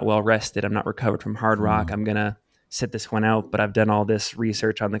not well rested. I'm not recovered from Hard Rock. I'm gonna sit this one out. But I've done all this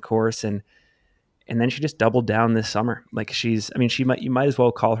research on the course, and then she just doubled down this summer. Like you might as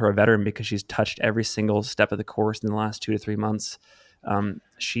well call her a veteran because she's touched every single step of the course in the last 2 to 3 months.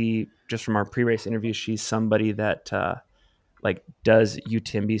 She, just from our pre-race interview, she's somebody that does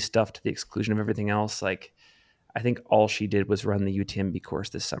UTMB stuff to the exclusion of everything else. Like I think all she did was run the UTMB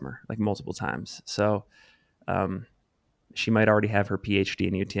course this summer, like multiple times. So she might already have her PhD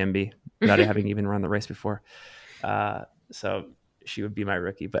in UTMB without having even run the race before. So she would be my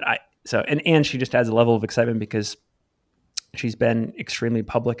rookie. But and she just adds a level of excitement because she's been extremely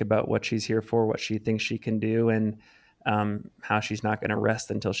public about what she's here for, what she thinks she can do, and how she's not going to rest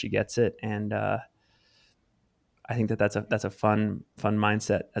until she gets it. And I think that's a fun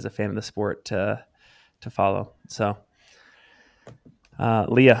mindset as a fan of the sport to follow. So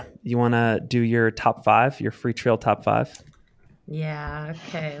Leah, you want to do your top 5, your free trail top 5? Yeah.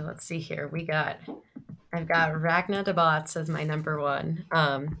 Okay. Let's see here. I've got Ragna DeBots as my number 1.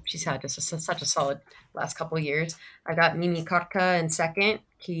 She's had just such a solid last couple of years. I've got Mimi Kotka in second,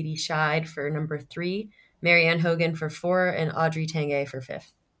 Katie Scheid for number 3, Marianne Hogan for 4, and Audrey Tanguay for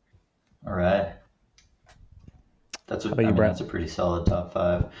 5th. All right. That's a pretty solid top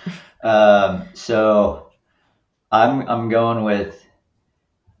 5. So I'm going with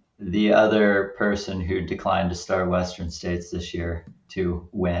the other person who declined to start Western States this year to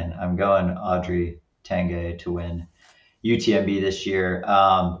win. I'm going Audrey Tanguay to win UTMB this year.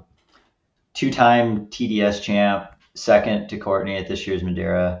 2-time TDS champ, second to Courtney at this year's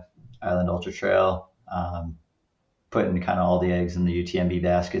Madeira Island Ultra Trail. Putting kind of all the eggs in the UTMB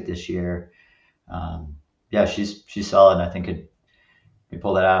basket this year. She's solid. And I think could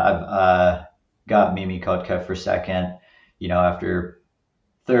pull that out. I've got Mimi Kotka for second. After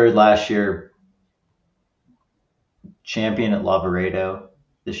third last year, champion at Lavaredo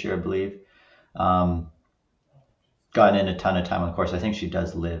this year, I believe. Gotten in a ton of time on the course. I think she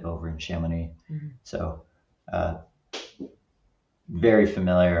does live over in Chamonix. Mm-hmm. So very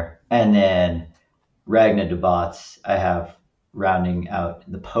familiar. And then Ragna DeBots I have rounding out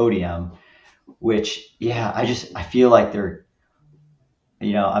the podium, which, I feel like they're,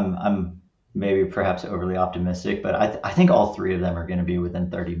 I'm maybe perhaps overly optimistic, but I think all 3 of them are going to be within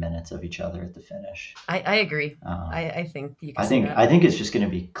 30 minutes of each other at the finish. I agree. I think you can I think it's just going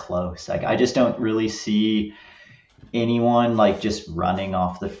to be close. Like I just don't really see anyone like just running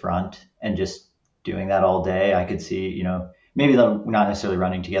off the front and just doing that all day. I could see, maybe they're not necessarily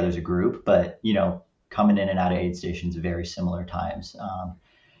running together as a group, but coming in and out of aid stations at very similar times,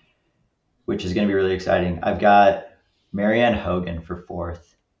 which is going to be really exciting. I've got Marianne Hogan for 4th.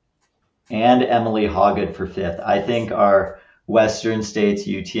 and Emily Hawgood for 5th. I think our Western States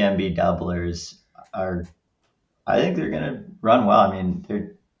UTMB doublers I think they're going to run well. I mean,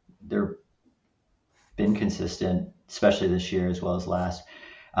 they're been consistent, especially this year as well as last.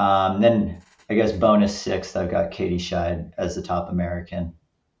 Then I guess bonus 6th, I've got Katie Scheid as the top American.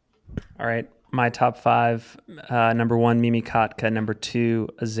 All right. My top 5, number 1, Mimi Kotka, number 2,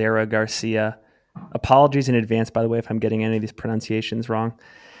 Azera Garcia. Apologies in advance, by the way, if I'm getting any of these pronunciations wrong.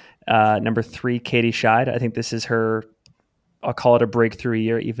 Number 3, Katie Scheid. I think this is her, I'll call it a breakthrough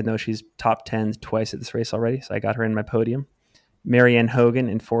year, even though she's top 10 twice at this race already. So I got her in my podium. Marianne Hogan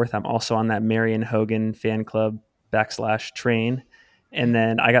in 4th. I'm also on that Marianne Hogan fan club / train. And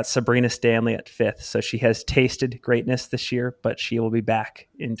then I got Sabrina Stanley at 5th. So she has tasted greatness this year, but she will be back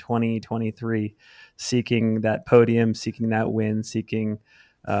in 2023 seeking that podium, seeking that win, seeking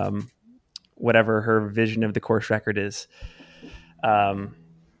whatever her vision of the course record is. So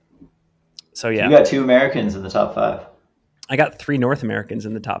yeah. You got 2 Americans in the top 5. I got 3 North Americans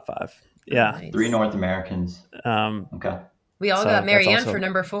in the top 5. Yeah. Nice. 3 North Americans. Okay. We all got Marianne for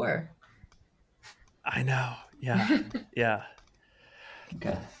number 4. I know. Yeah. Yeah.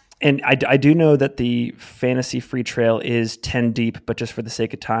 Okay. And I do know that the fantasy free trail is 10 deep, but just for the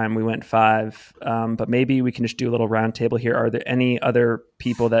sake of time, we went 5. But maybe we can just do a little round table here. Are there any other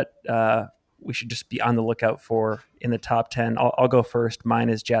people that we should just be on the lookout for in the top 10? I'll go first. Mine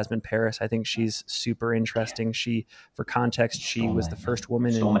is Jasmine Paris. I think she's super interesting. For context, she was the first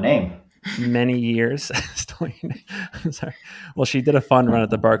woman in many years. I'm sorry. Well, she did a fun run at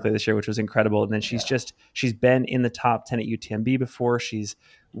the Barclay this year, which was incredible. And then she's been in the top 10 at UTMB before. She's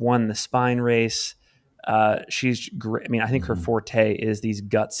won the Spine race. She's great. I mean, I think her forte is these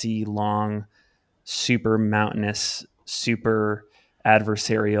gutsy, long, super mountainous, super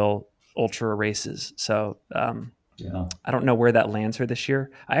adversarial ultra races. So I don't know where that lands her this year.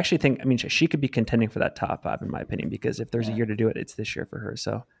 I actually think, she could be contending for that top 5 in my opinion, because if there's a year to do it, it's this year for her.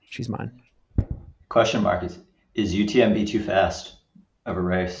 So she's mine. Question mark is UTMB too fast of a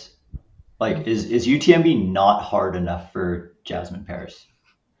race? Like, is UTMB not hard enough for Jasmine Paris?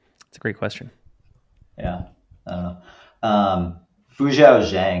 It's a great question. Yeah. I don't know. Fujiao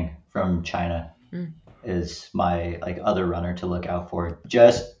Zhang from China is my other runner to look out for,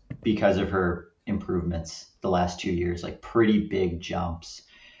 just because of her improvements the last 2 years, pretty big jumps,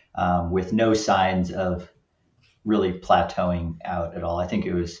 with no signs of really plateauing out at all. I think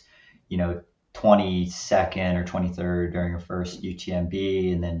it was, 22nd or 23rd during her first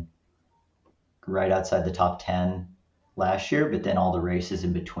UTMB, and then right outside the top 10 last year. But then all the races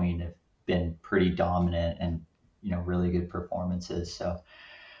in between have been pretty dominant and, really good performances. So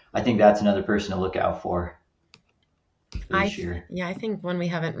I think that's another person to look out for this year. Yeah, I think one we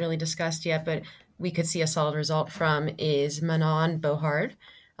haven't really discussed yet, but we could see a solid result from is Manon Bohard.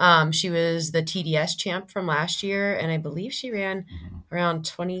 She was the TDS champ from last year, and I believe she ran around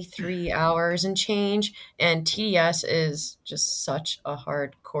 23 hours and change. And TDS is just such a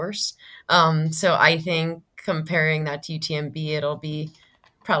hard course. So I think comparing that to UTMB, it'll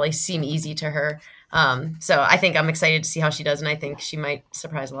probably seem easy to her. So I think I'm excited to see how she does, and I think she might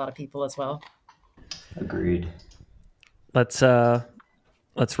surprise a lot of people as well. Agreed. Let's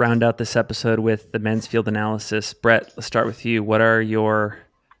round out this episode with the men's field analysis. Brett, let's start with you. What are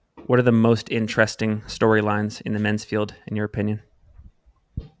the most interesting storylines in the men's field, in your opinion?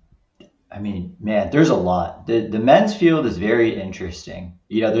 I mean, man, there's a lot. The men's field is very interesting.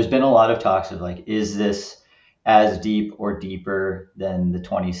 There's been a lot of talks of is this as deep or deeper than the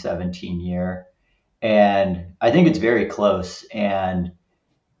 2017 year? And I think it's very close. And,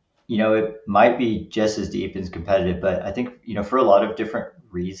 it might be just as deep and competitive, but I think, for a lot of different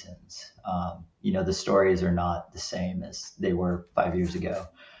reasons, the stories are not the same as they were 5 years ago.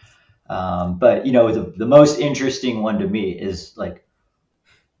 But the most interesting one to me is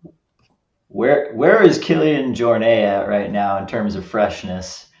where is Kilian Jornet at right now in terms of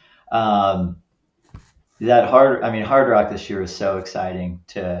freshness? Hard Rock this year was so exciting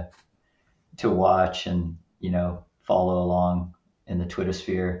to watch and follow along in the Twitter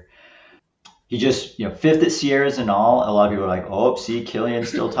sphere. He just 5th at Sierras and all. A lot of people are like, oh, see, Kilian's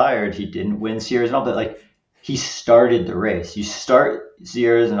still tired. He didn't win Sierras and all, but he started the race. You start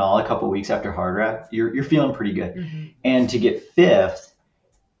Sierras and all a couple of weeks after Hard Rock, you're feeling pretty good. Mm-hmm. And to get 5th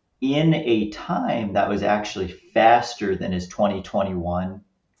in a time that was actually faster than his 2021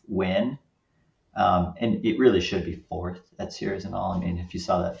 win, and it really should be 4th at Sierras and all. I mean, if you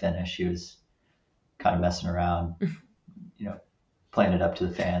saw that finish, he was kind of messing around, playing it up to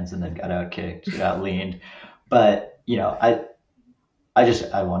the fans, and then got out kicked, got leaned. But I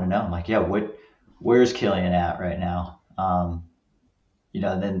want to know. I'm like, yeah, where's Kilian at right now?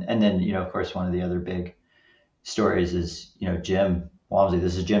 And then, of course, one of the other big stories is, Jim Walmsley.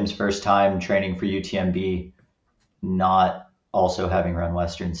 This is Jim's first time training for UTMB, not also having run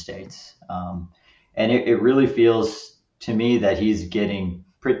Western States. And it really feels to me that he's getting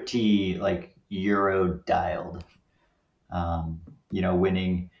pretty like Euro dialed,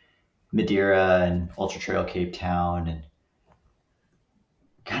 winning Madeira and Ultra Trail Cape Town, and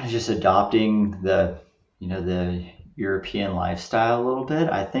kind of just adopting the European lifestyle a little bit.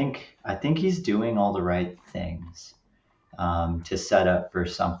 I think he's doing all the right things to set up for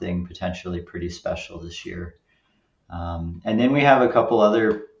something potentially pretty special this year. And then we have a couple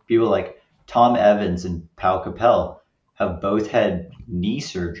other people like Tom Evans and Pau Capel have both had knee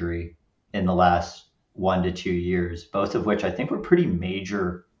surgery in the last 1 to 2 years, both of which I think were pretty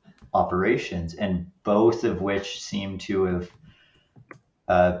major operations, and both of which seem to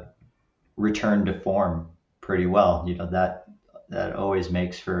have returned to form pretty well. That always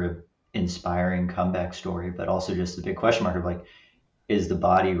makes for an inspiring comeback story, but also just a big question mark of like, is the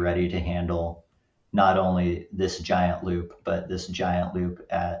body ready to handle not only this giant loop, but this giant loop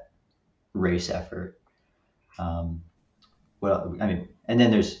at race effort? And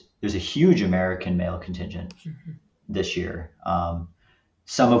then there's a huge American male contingent this year,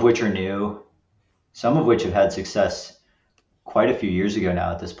 some of which are new, some of which have had success quite a few years ago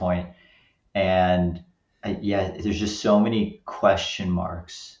now at this point. And there's just so many question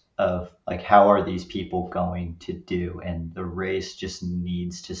marks of like, how are these people going to do? And the race just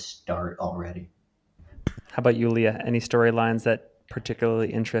needs to start already. How about you, Leah? Any storylines that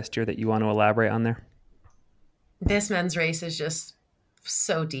particularly interest you that you want to elaborate on there? This men's race is just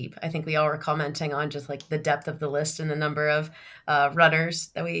so deep. I think we all were commenting on just like the depth of the list and the number of runners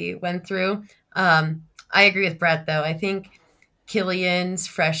that we went through. I agree with Brett, though. I think Kilian's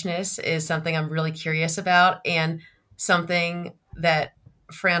freshness is something I'm really curious about, and something that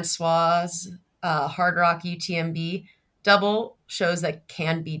Francois' Hard Rock UTMB double shows that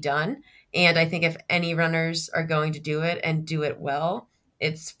can be done. And I think if any runners are going to do it and do it well,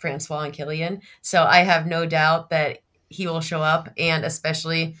 it's Francois and Kilian. So I have no doubt that he will show up, and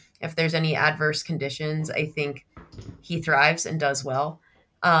especially if there's any adverse conditions, I think he thrives and does well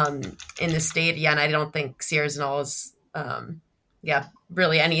in the state. Yeah, and I don't think Sierre Zinal is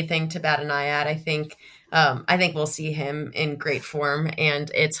really anything to bat an eye at. I think we'll see him in great form,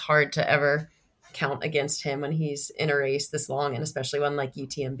 and it's hard to ever count against him when he's in a race this long, and especially one like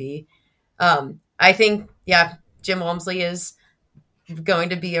UTMB. I think, Jim Walmsley is going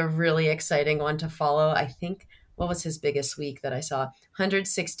to be a really exciting one to follow. I think, what was his biggest week that I saw?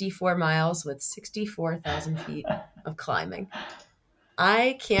 164 miles with 64,000 feet of climbing.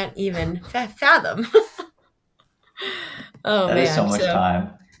 I can't even fathom. Oh, that man. Is so much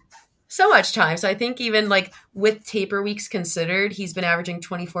time. So much time. So I think even like with taper weeks considered, he's been averaging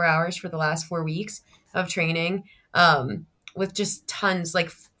 24 hours for the last 4 weeks of training, with just tons, like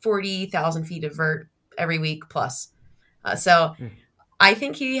 40,000 feet of vert every week plus. I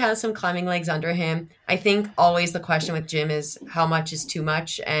think he has some climbing legs under him. I think always the question with Jim is how much is too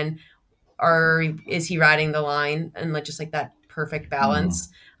much, and is he riding the line and just like that perfect balance.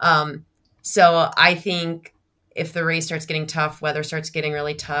 So I think if the race starts getting tough, weather starts getting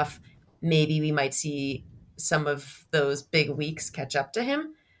really tough, maybe we might see some of those big weeks catch up to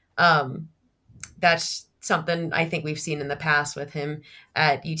him. That's something I think we've seen in the past with him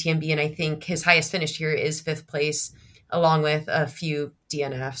at UTMB. And I think his highest finish here is 5th place, along with a few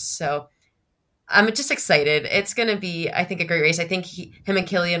DNFs. So I'm just excited. It's going to be, I think, a great race. I think him and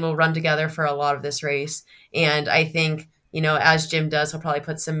Kilian will run together for a lot of this race. And I think, as Jim does, he'll probably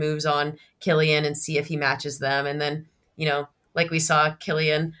put some moves on Kilian and see if he matches them. And then, like we saw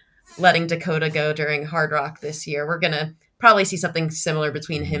Kilian letting Dakota go during Hard Rock this year, we're going to probably see something similar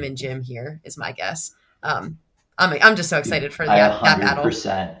between him and Jim here, is my guess. I'm just so excited for that battle.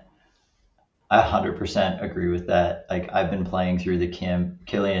 I 100% agree with that. Like, I've been playing through the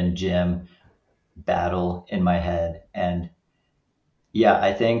Kilian Jim battle in my head, and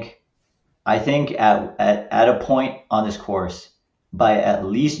I think at a point on this course, by at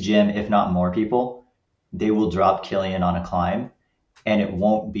least Jim, if not more people, they will drop Kilian on a climb, and it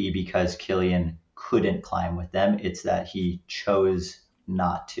won't be because Kilian couldn't climb with them. It's that he chose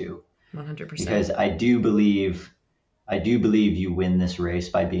not to. 100%. Because I do believe you win this race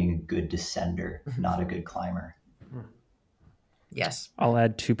by being a good descender, not a good climber. Yes. I'll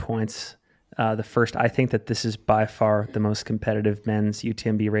add 2 points. The first, I think that this is by far the most competitive men's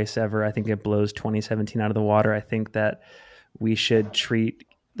UTMB race ever. I think it blows 2017 out of the water. I think that we should treat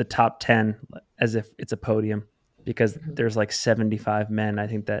the top 10 as if it's a podium, because there's like 75 men I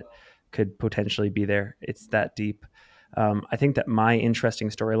think that could potentially be there. It's that deep. I think that my interesting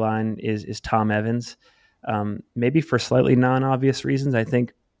storyline is Tom Evans, maybe for slightly non-obvious reasons. I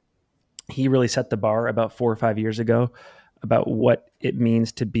think he really set the bar about 4 or 5 years ago about what it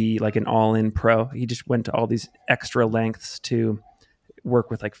means to be like an all-in pro. He just went to all these extra lengths to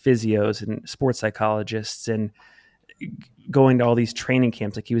work with like physios and sports psychologists and going to all these training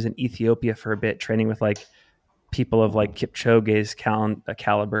camps. Like he was in Ethiopia for a bit, training with like people of like Kipchoge's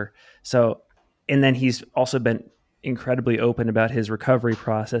caliber. So, and then he's also been incredibly open about his recovery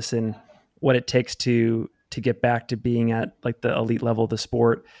process and what it takes to get back to being at like the elite level of the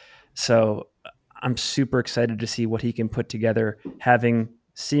sport. So I'm super excited to see what he can put together, having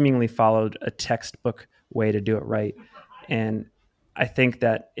seemingly followed a textbook way to do it right. And I think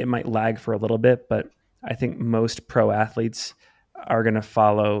that it might lag for a little bit, but I think most pro athletes are going to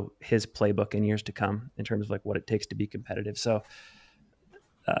follow his playbook in years to come in terms of like what it takes to be competitive. So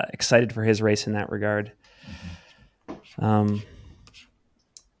excited for his race in that regard. I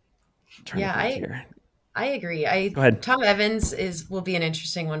agree. Go ahead. Tom Evans will be an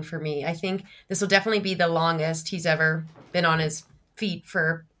interesting one for me. I think this will definitely be the longest he's ever been on his feet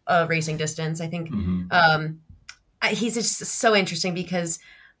for a racing distance. I think he's just so interesting because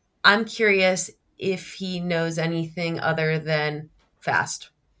I'm curious if he knows anything other than fast.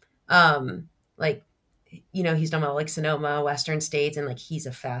 Like, you know, he's done well like Sonoma, Western States, and like he's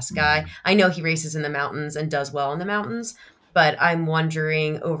a fast guy. I know he races in the mountains and does well in the mountains, but I'm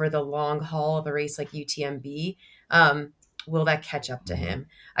wondering over the long haul of a race like UTMB, will that catch up to him?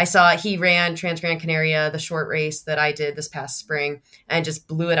 I saw he ran Trans-Gran Canaria, the short race that I did this past spring, and just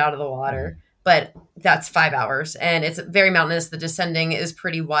blew it out of the water. But that's 5 hours, and it's very mountainous. The descending is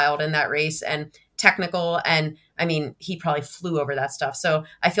pretty wild in that race and technical. And I mean, he probably flew over that stuff. So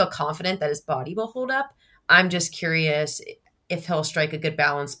I feel confident that his body will hold up. I'm just curious if he'll strike a good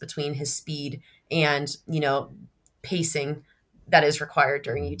balance between his speed and, you know, pacing that is required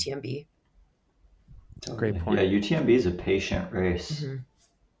during UTMB. Great point. Yeah, UTMB is a patient race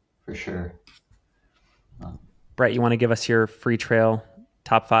for sure. Brett, you want to give us your free trail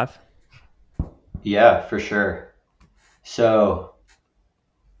top 5? Yeah, for sure. So,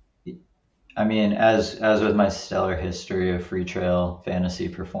 I mean, as with my stellar history of free trail fantasy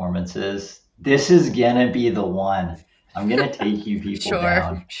performances, this is gonna be the one. I'm gonna take you people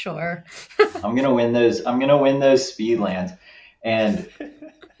down. Sure. I'm gonna win those speed lands. And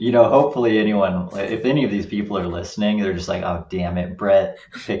you know, hopefully if any of these people are listening, they're just like, oh damn it, Brett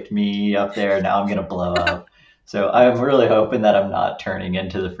picked me up there, now I'm gonna blow up. So I'm really hoping that I'm not turning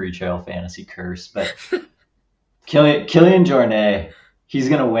into the free trail fantasy curse. But Kilian Jornet, he's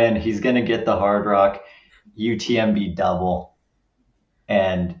gonna win. He's gonna get the Hard Rock UTMB double.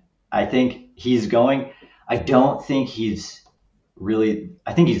 And I think I think he's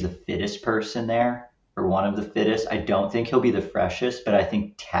the fittest person there, or one of the fittest. I don't think he'll be the freshest, but I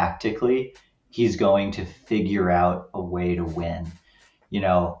think tactically he's going to figure out a way to win. You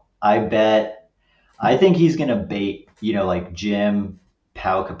know, I think he's going to bait, you know, like Jim,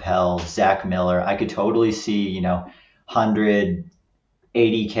 Pau Capel, Zach Miller. I could totally see, you know, 100,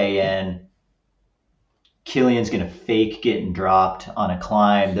 80K in. Kilian's going to fake getting dropped on a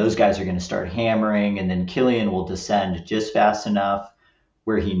climb. Those guys are going to start hammering, and then Kilian will descend just fast enough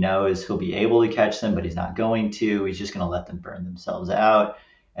where he knows he'll be able to catch them, but he's not going to. He's just going to let them burn themselves out.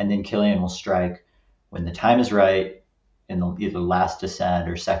 And then Kilian will strike when the time is right in the either last descent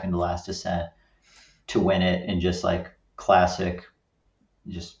or second to last descent to win it in just like classic,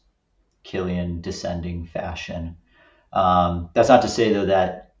 just Kilian descending fashion. That's not to say though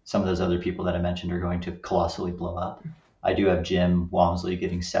that some of those other people that I mentioned are going to colossally blow up. I do have Jim Walmsley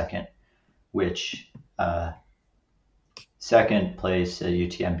getting second, which second place at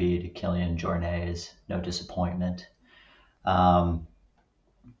UTMB to Kilian Jornet is no disappointment. Pau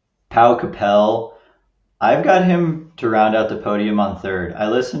Capel, I've got him to round out the podium on third. I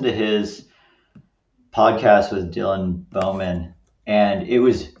listened to his podcast with Dylan Bowman, and it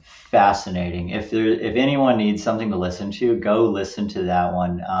was fascinating. If anyone needs something to listen to, go listen to that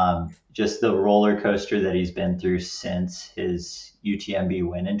one. Just the roller coaster that he's been through since his UTMB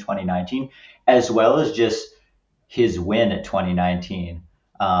win in 2019, as well as just his win at 2019.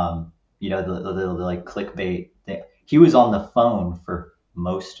 You know, the like clickbait thing. He was on the phone for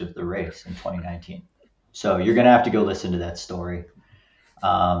most of the race in 2019. So you're going to have to go listen to that story.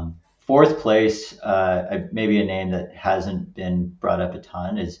 Fourth place, maybe a name that hasn't been brought up a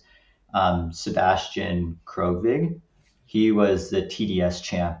ton, is Sebastian Krogvig. He was the TDS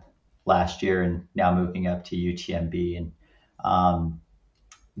champ last year and now moving up to UTMB. And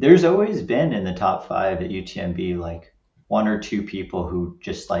there's always been in the top 5 at UTMB like one or two people who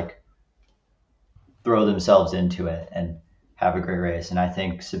just like throw themselves into it and have a great race. And I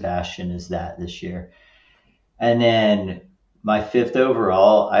think Sebastian is that this year. And then my fifth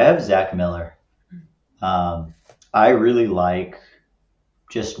overall, I have Zach Miller. I really like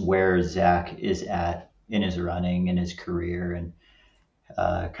just where Zach is at in his running, in his career, and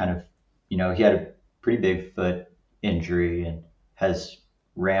kind of, he had a pretty big foot injury and has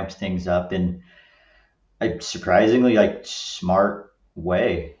ramped things up in a surprisingly smart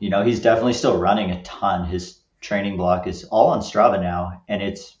way. He's definitely still running a ton. His training block is all on Strava now, and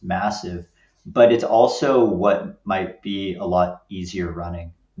it's massive, but it's also what might be a lot easier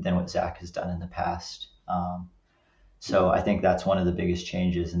running than what Zach has done in the past. So I think that's one of the biggest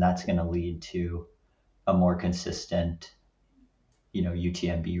changes, and that's going to lead to a more consistent,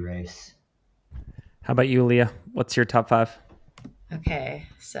 UTMB race. How about you, Leah? What's your top 5? Okay,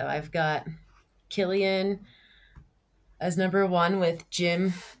 so I've got Killian as number 1 with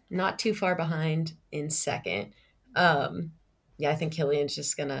Jim not too far behind in second. I think Killian's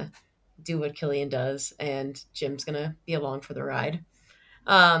just going to do what Killian does, and Jim's going to be along for the ride.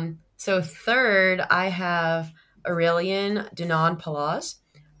 So third, I have Aurelien Dunon-Palaz.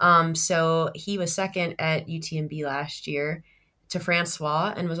 So he was second at UTMB last year to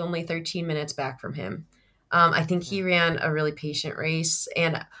Francois and was only 13 minutes back from him. I think he ran a really patient race,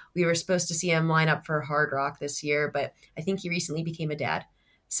 and we were supposed to see him line up for Hard Rock this year, but I think he recently became a dad.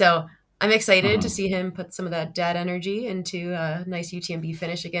 So I'm excited to see him put some of that dad energy into a nice UTMB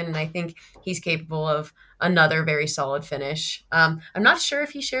finish again, and I think he's capable of another very solid finish. I'm not sure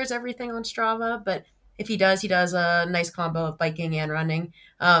if he shares everything on Strava, but if he does a nice combo of biking and running.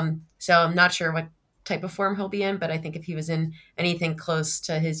 So I'm not sure what type of form he'll be in, but I think if he was in anything close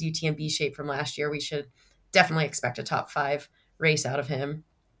to his UTMB shape from last year, we should definitely expect a top 5 race out of him.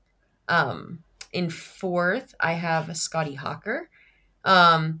 In fourth, I have Scotty Hawker.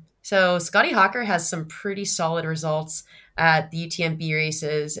 So Scotty Hawker has some pretty solid results at the UTMB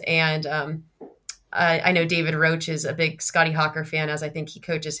races. And I know David Roach is a big Scotty Hawker fan, as I think he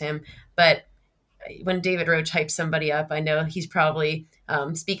coaches him. But when David Roach hypes somebody up, I know he's probably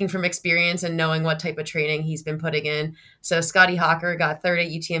speaking from experience and knowing what type of training he's been putting in. So Scotty Hawker got third at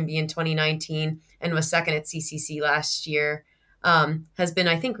UTMB in 2019 and was second at CCC last year. Has been,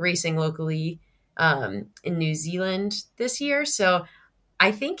 I think, racing locally in New Zealand this year. So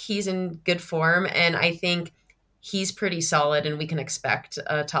I think he's in good form, and I think he's pretty solid, and we can expect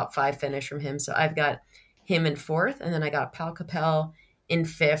a top 5 finish from him. So I've got him in fourth, and then I got Pal Capel in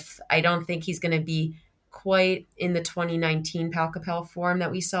fifth. I don't think he's going to be quite in the 2019 Pal Capel form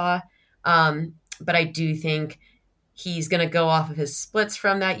that we saw, but I do think he's going to go off of his splits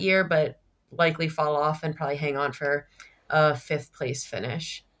from that year, but likely fall off and probably hang on for a 5th place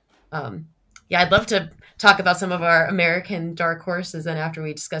finish. I'd love to talk about some of our American dark horses then after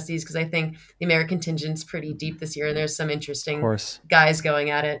we discuss these, because I think the American contingent's pretty deep this year, and there's some interesting guys going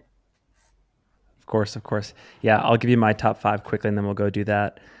at it. Of course. Yeah, I'll give you my top 5 quickly, and then we'll go do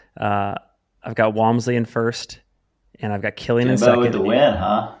that. I've got Walmsley in first, and I've got Killian in second. With the win,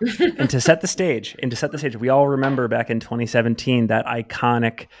 huh? And to set the stage, we all remember back in 2017 that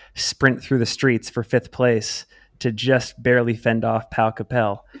iconic sprint through the streets for 5th place to just barely fend off Pal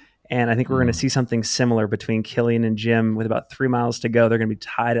Capel. And I think we're going to see something similar between Killian and Jim with about 3 miles to go. They're going to be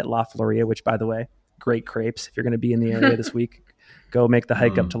tied at La Floria, which, by the way, great crepes. If you're going to be in the area this week, go make the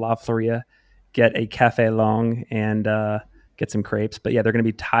hike up to La Floria, get a Café Long, and get some crepes. But yeah, they're going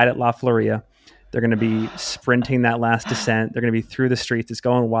to be tied at La Floria. They're going to be sprinting that last descent. They're going to be through the streets. It's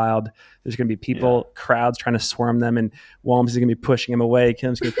going wild. There's going to be people, crowds trying to swarm them, and Walmsley's going to be pushing him away.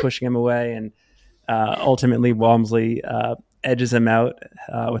 Killian's going to be pushing him away, and ultimately Walmsley edges him out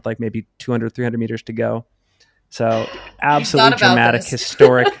with maybe 200, 300 meters to go. So absolutely dramatic,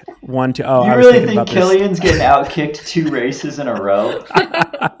 historic 1-2. Oh, you really think Killian's getting outkicked 2 races in a row?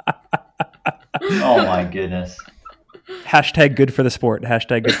 Oh my goodness. Hashtag good for the sport. Man.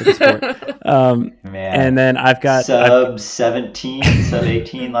 And then I've got sub 17, sub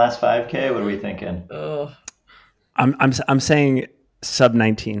 18 last 5K. What are we thinking? Oh, I'm saying sub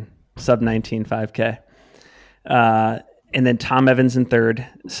 19 5K. And then Tom Evans in third.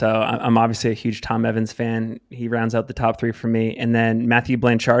 So I'm obviously a huge Tom Evans fan. He rounds out the top 3 for me. And then Matthew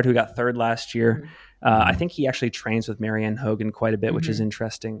Blanchard, who got third last year. I think he actually trains with Marianne Hogan quite a bit, which is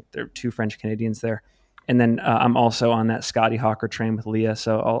interesting. There are 2 French Canadians there. And then I'm also on that Scotty Hawker train with Leah.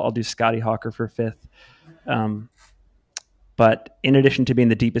 So I'll do Scotty Hawker for 5th. But in addition to being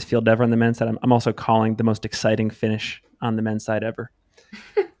the deepest field ever on the men's side, I'm also calling the most exciting finish on the men's side ever.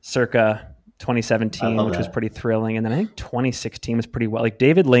 Circa 2017, which was that. pretty thrilling. And then I think 2016 was pretty well. Like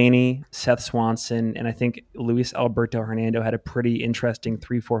David Laney, Seth Swanson, and I think Luis Alberto Hernando had a pretty interesting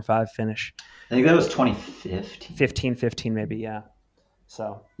 3-4-5 finish. I think that was 2015. 15 maybe, yeah.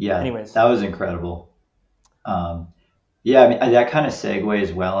 So, Yeah, anyways. that was incredible. Yeah, I mean, that kind of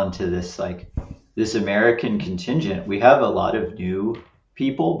segues well into this, like, this American contingent. We have a lot of new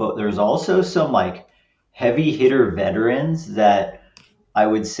people, but there's also some, like, heavy hitter veterans that I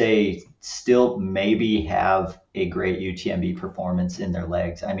would say still maybe have a great UTMB performance in their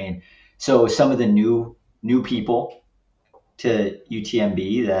legs. I mean, so some of the new people to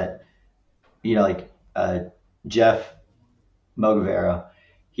UTMB that, like Jeff Mogavero,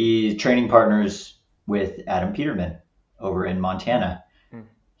 he's training partners with Adam Peterman over in Montana.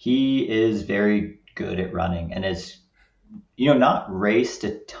 He is very good at running and is, not raced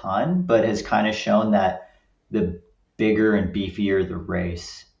a ton, but has kind of shown that the bigger and beefier the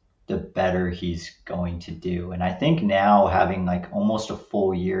race, the better he's going to do. And I think now, having like almost a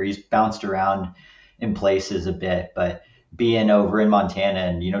full year, he's bounced around in places a bit, but being over in Montana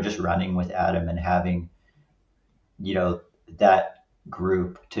and, just running with Adam and having, that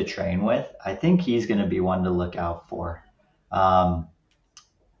group to train with, I think he's going to be one to look out for.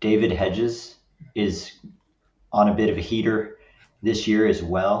 David Hedges is on a bit of a heater this year as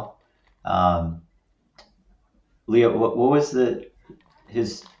well. Leo, what was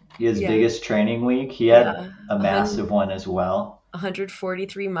his biggest training week? He had a massive one as well.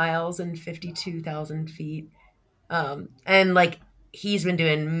 143 miles and 52,000 feet. And like he's been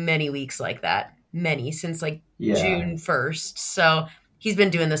doing many weeks like that, since like June 1st. So he's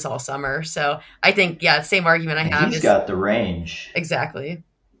been doing this all summer. So I think, same argument I have. He's got the range. Exactly.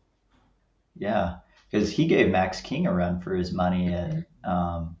 Yeah, because he gave Max King a run for his money at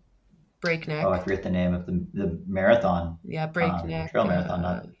Breakneck. I forget the name of the marathon. Yeah, Breakneck. Trail marathon,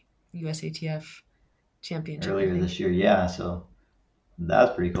 not USATF championship. Earlier this year, yeah. So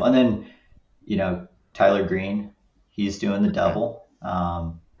that's pretty cool. And then, Tyler Green, he's doing the double.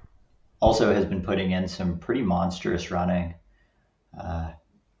 Also has been putting in some pretty monstrous running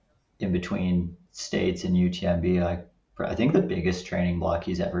in between states and UTMB. Like, I think the biggest training block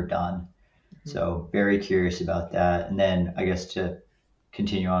he's ever done. So very curious about that. And then I guess to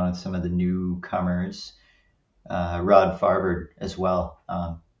continue on with some of the newcomers, Rod Farber as well,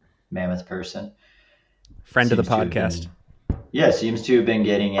 Mammoth person. Friend of the podcast. Seems to have been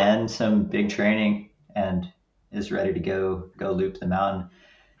getting in some big training and is ready to go loop the mountain.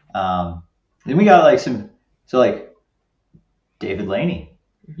 Then we got like David Laney,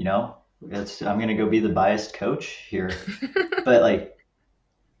 I'm going to go be the biased coach here, but like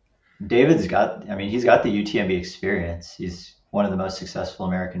David's got the UTMB experience. He's one of the most successful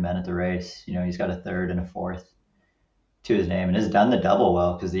American men at the race. He's got a third and a fourth to his name and has done the double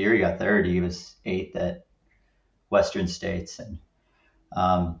well, because the year he got third, he was eighth at Western States and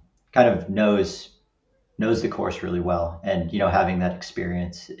kind of knows the course really well. And, having that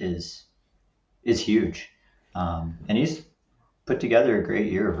experience is huge. And he's put together a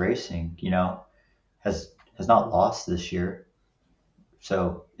great year of racing, has not lost this year.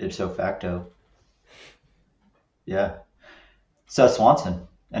 So ipso facto. Yeah. Seth Swanson,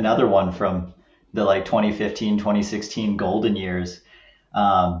 another one from the 2015, 2016 golden years.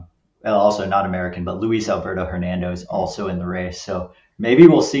 Also not American, but Luis Alberto Hernando is also in the race. So maybe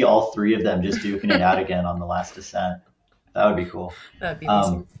we'll see all three of them just duking it out again on the last descent. That would be cool. That'd be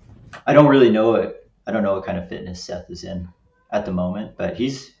awesome. I don't really know it. I don't know what kind of fitness Seth is in at the moment, but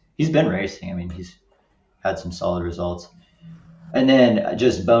he's been racing. I mean, he's had some solid results. And then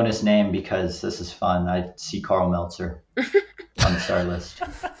just bonus name, because this is fun, I see Carl Meltzer on the start list.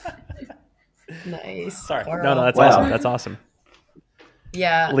 Nice. Sorry. Carl. No, that's Wow. awesome. That's awesome.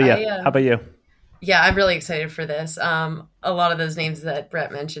 Yeah. Leah, how about you? Yeah, I'm really excited for this. A lot of those names that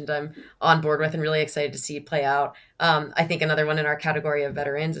Brett mentioned, I'm on board with and really excited to see play out. I think another one in our category of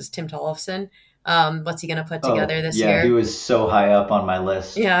veterans is Tim Tollefson. What's he going to put together this year? Yeah, he was so high up on my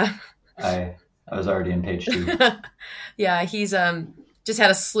list. Yeah. I was already in page 2. Yeah, he's just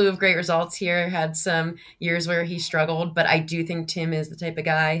had a slew of great results here, had some years where he struggled, but I do think Tim is the type of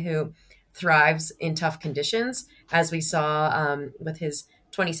guy who thrives in tough conditions, as we saw with his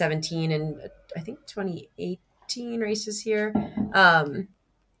 2017 and I think 2018 races here.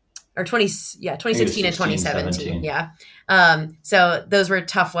 Or 2016 and 2017. Yeah. So those were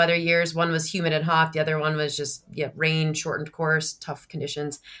tough weather years. One was humid and hot. The other one was just rain, shortened course, tough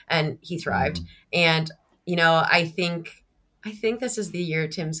conditions, and he thrived. And, I think this is the year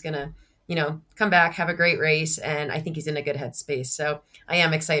Tim's going to, come back, have a great race. And I think he's in a good headspace. So I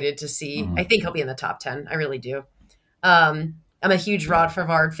am excited to see, I think he'll be in the top 10. I really do. I'm a huge Rod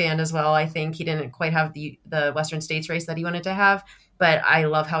Favard fan as well. I think he didn't quite have the Western States race that he wanted to have, but I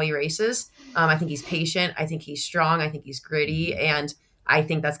love how he races. I think he's patient. I think he's strong. I think he's gritty. And I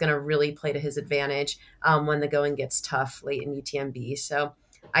think that's going to really play to his advantage when the going gets tough late in UTMB. So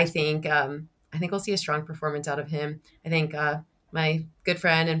I think we'll see a strong performance out of him. I think my good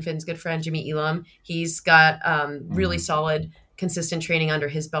friend and Finn's good friend, Jimmy Elam, he's got really solid, consistent training under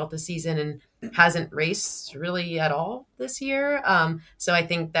his belt this season and hasn't raced really at all this year. So I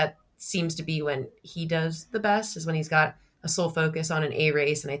think that seems to be when he does the best, is when he's got a sole focus on an A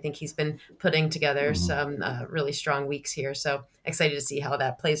race. And I think he's been putting together some really strong weeks here. So excited to see how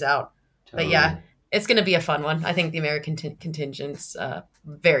that plays out. Totally. But yeah, it's going to be a fun one. I think the American contingent's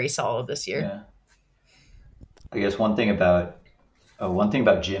very solid this year. Yeah. I guess one thing about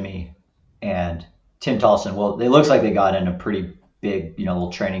Jimmy and Tim Tollefson, well, it looks like they got in a pretty big,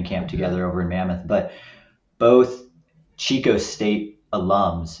 little training camp together over in Mammoth, but both Chico State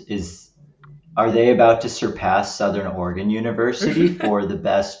alums, are they about to surpass Southern Oregon University for the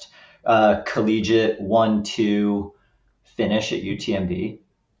best collegiate 1-2 finish at UTMB?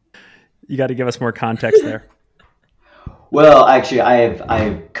 You got to give us more context there. Well, actually,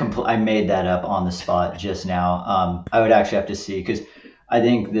 I made that up on the spot just now. I would actually have to see, because I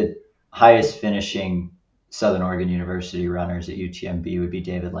think the highest finishing Southern Oregon University runners at UTMB would be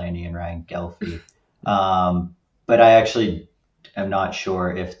David Laney and Ryan Gelfie. But I actually am not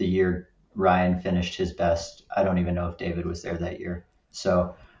sure if the year Ryan finished his best, I don't even know if David was there that year.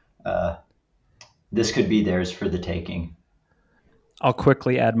 So this could be theirs for the taking. I'll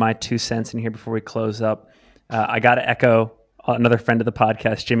quickly add my 2 cents in here before we close up. I got to echo another friend of the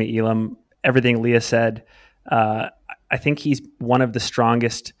podcast, Jimmy Elam, everything Leah said. I think he's one of the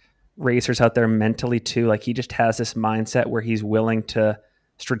strongest racers out there mentally too. Like, he just has this mindset where he's willing to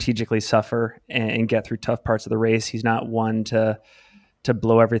strategically suffer and get through tough parts of the race. He's not one to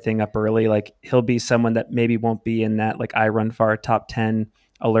blow everything up early. Like, he'll be someone that maybe won't be in that like iRunFar top 10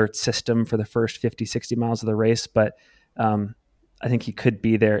 alert system for the first 50, 60 miles of the race. But I think he could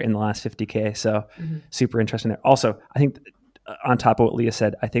be there in the last 50K. So super interesting there. Also, I think on top of what Leah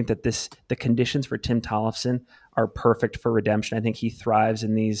said, I think that the conditions for Tim Tollefson are perfect for redemption. I think he thrives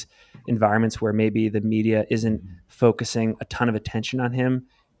in these environments where maybe the media isn't focusing a ton of attention on him.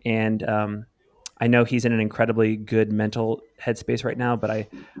 And I know he's in an incredibly good mental headspace right now, but I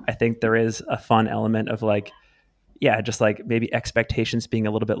think there is a fun element of just maybe expectations being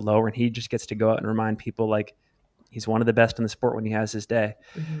a little bit lower, and he just gets to go out and remind people like he's one of the best in the sport when he has his day.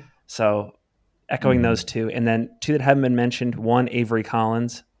 So echoing those two. And then 2 that haven't been mentioned, 1, Avery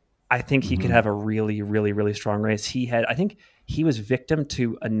Collins. I think he could have a really, really, really strong race. I think he was victim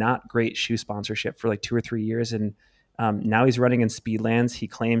to a not great shoe sponsorship for like 2 or 3 years. And now he's running in Speedlands. He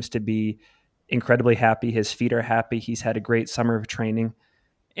claims to be incredibly happy. His feet are happy. He's had a great summer of training.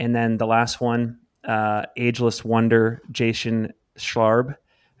 And then the last one, ageless wonder, Jason Schlarb,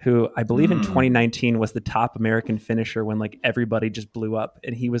 who I believe in 2019 was the top American finisher when like everybody just blew up,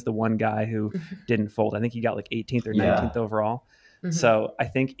 and he was the one guy who didn't fold. I think he got like 18th or 19th overall. So I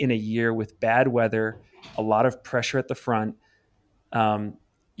think in a year with bad weather, a lot of pressure at the front,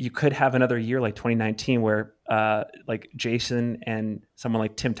 you could have another year like 2019 where like Jason and someone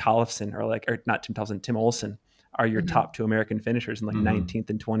like Tim Tollefson or not Tim Tollefson, Tim Olson are your top 2 American finishers in like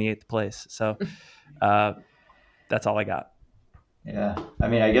 19th and 28th place. So that's all I got. Yeah. I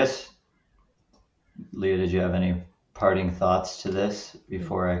mean, I guess, Leah, did you have any parting thoughts to this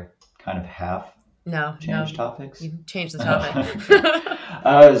before I kind of change topics? You changed the topic.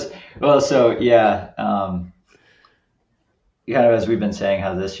 Kind of as we've been saying,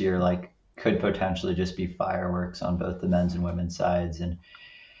 how this year like could potentially just be fireworks on both the men's and women's sides, and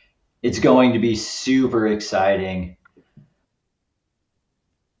it's going to be super exciting.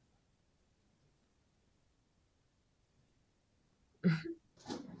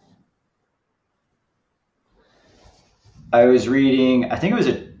 I was reading, I think it was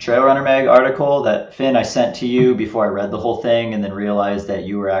a Trail Runner Mag article that, Finn, I sent to you before I read the whole thing, and then realized that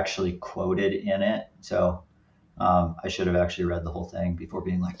you were actually quoted in it. So I should have actually read the whole thing before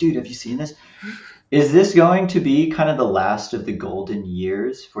being like, dude, have you seen this? Is this going to be kind of the last of the golden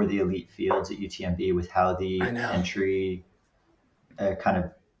years for the elite fields at UTMB with how the entry kind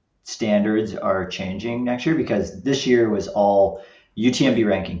of standards are changing next year? Because this year was all UTMB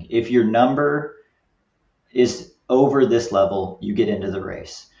ranking. If your number is over this level, you get into the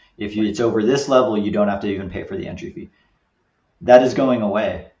race. If it's over this level, you don't have to even pay for the entry fee. That is going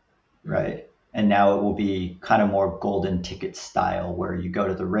away, right? And now it will be kind of more golden ticket style, where you go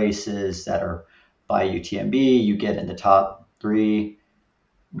to the races that are by UTMB, you get in the top 3,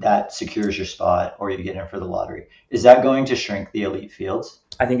 that secures your spot or you get in for the lottery. Is that going to shrink the elite fields?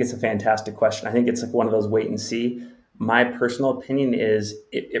 I think it's a fantastic question. I think it's like one of those wait and see. My personal opinion is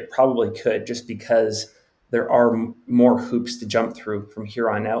it probably could, just because there are more hoops to jump through from here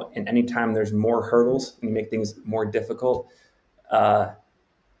on out. And anytime there's more hurdles and you make things more difficult, because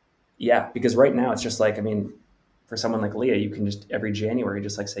right now it's just like, I mean, for someone like Leah, you can just every January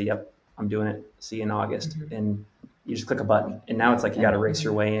just like say, yep, I'm doing it. See you in August. Mm-hmm. And you just click a button. And now it's like you got to race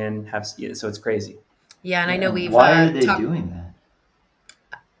your way in. So it's crazy. Yeah, and I know we've... Why are they doing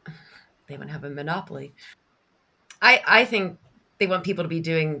that? They want to have a monopoly. I think they want people to be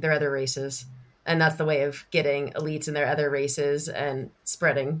doing their other races. And that's the way of getting elites in their other races and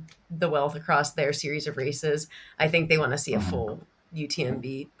spreading the wealth across their series of races. I think they want to see a full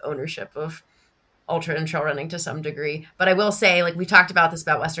UTMB ownership of ultra and trail running to some degree. But I will say, like we talked about this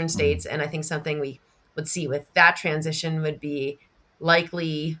about Western States, and I think something we would see with that transition would be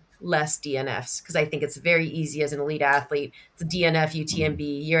likely less DNFs, because I think it's very easy as an elite athlete to DNF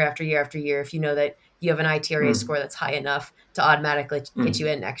UTMB year after year after year if you know that you have an ITRA score that's high enough to automatically get you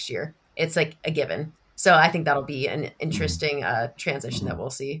in next year. It's like a given. So I think that'll be an interesting transition that we'll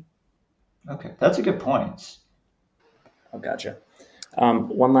see. Okay, that's a good point. Oh, gotcha.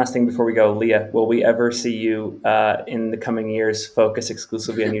 One last thing before we go, Leah, will we ever see you in the coming years focus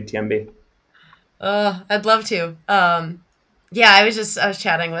exclusively on UTMB? I'd love to. I was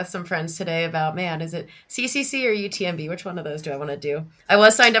chatting with some friends today about, man, is it CCC or UTMB? Which one of those do I want to do? I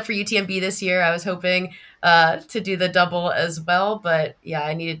was signed up for UTMB this year. I was hoping to do the double as well, but yeah,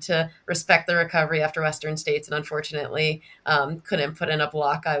 I needed to respect the recovery after Western States, and unfortunately couldn't put in a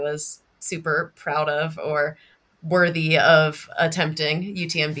block I was super proud of or worthy of attempting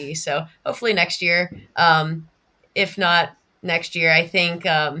UTMB. So hopefully next year. If not next year, I think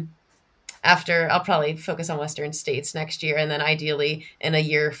after I'll probably focus on Western States next year, and then ideally in a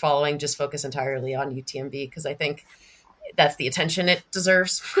year following, just focus entirely on UTMB, because I think that's the attention it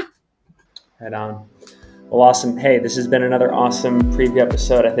deserves. Right on. Well, awesome. Hey, this has been another awesome preview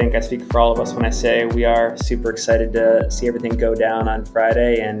episode. I think I speak for all of us when I say we are super excited to see everything go down on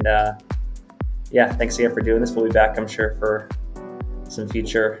Friday. And thanks again for doing this. We'll be back, I'm sure, for some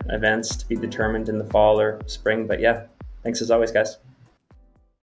future events to be determined in the fall or spring. But yeah, thanks as always, guys.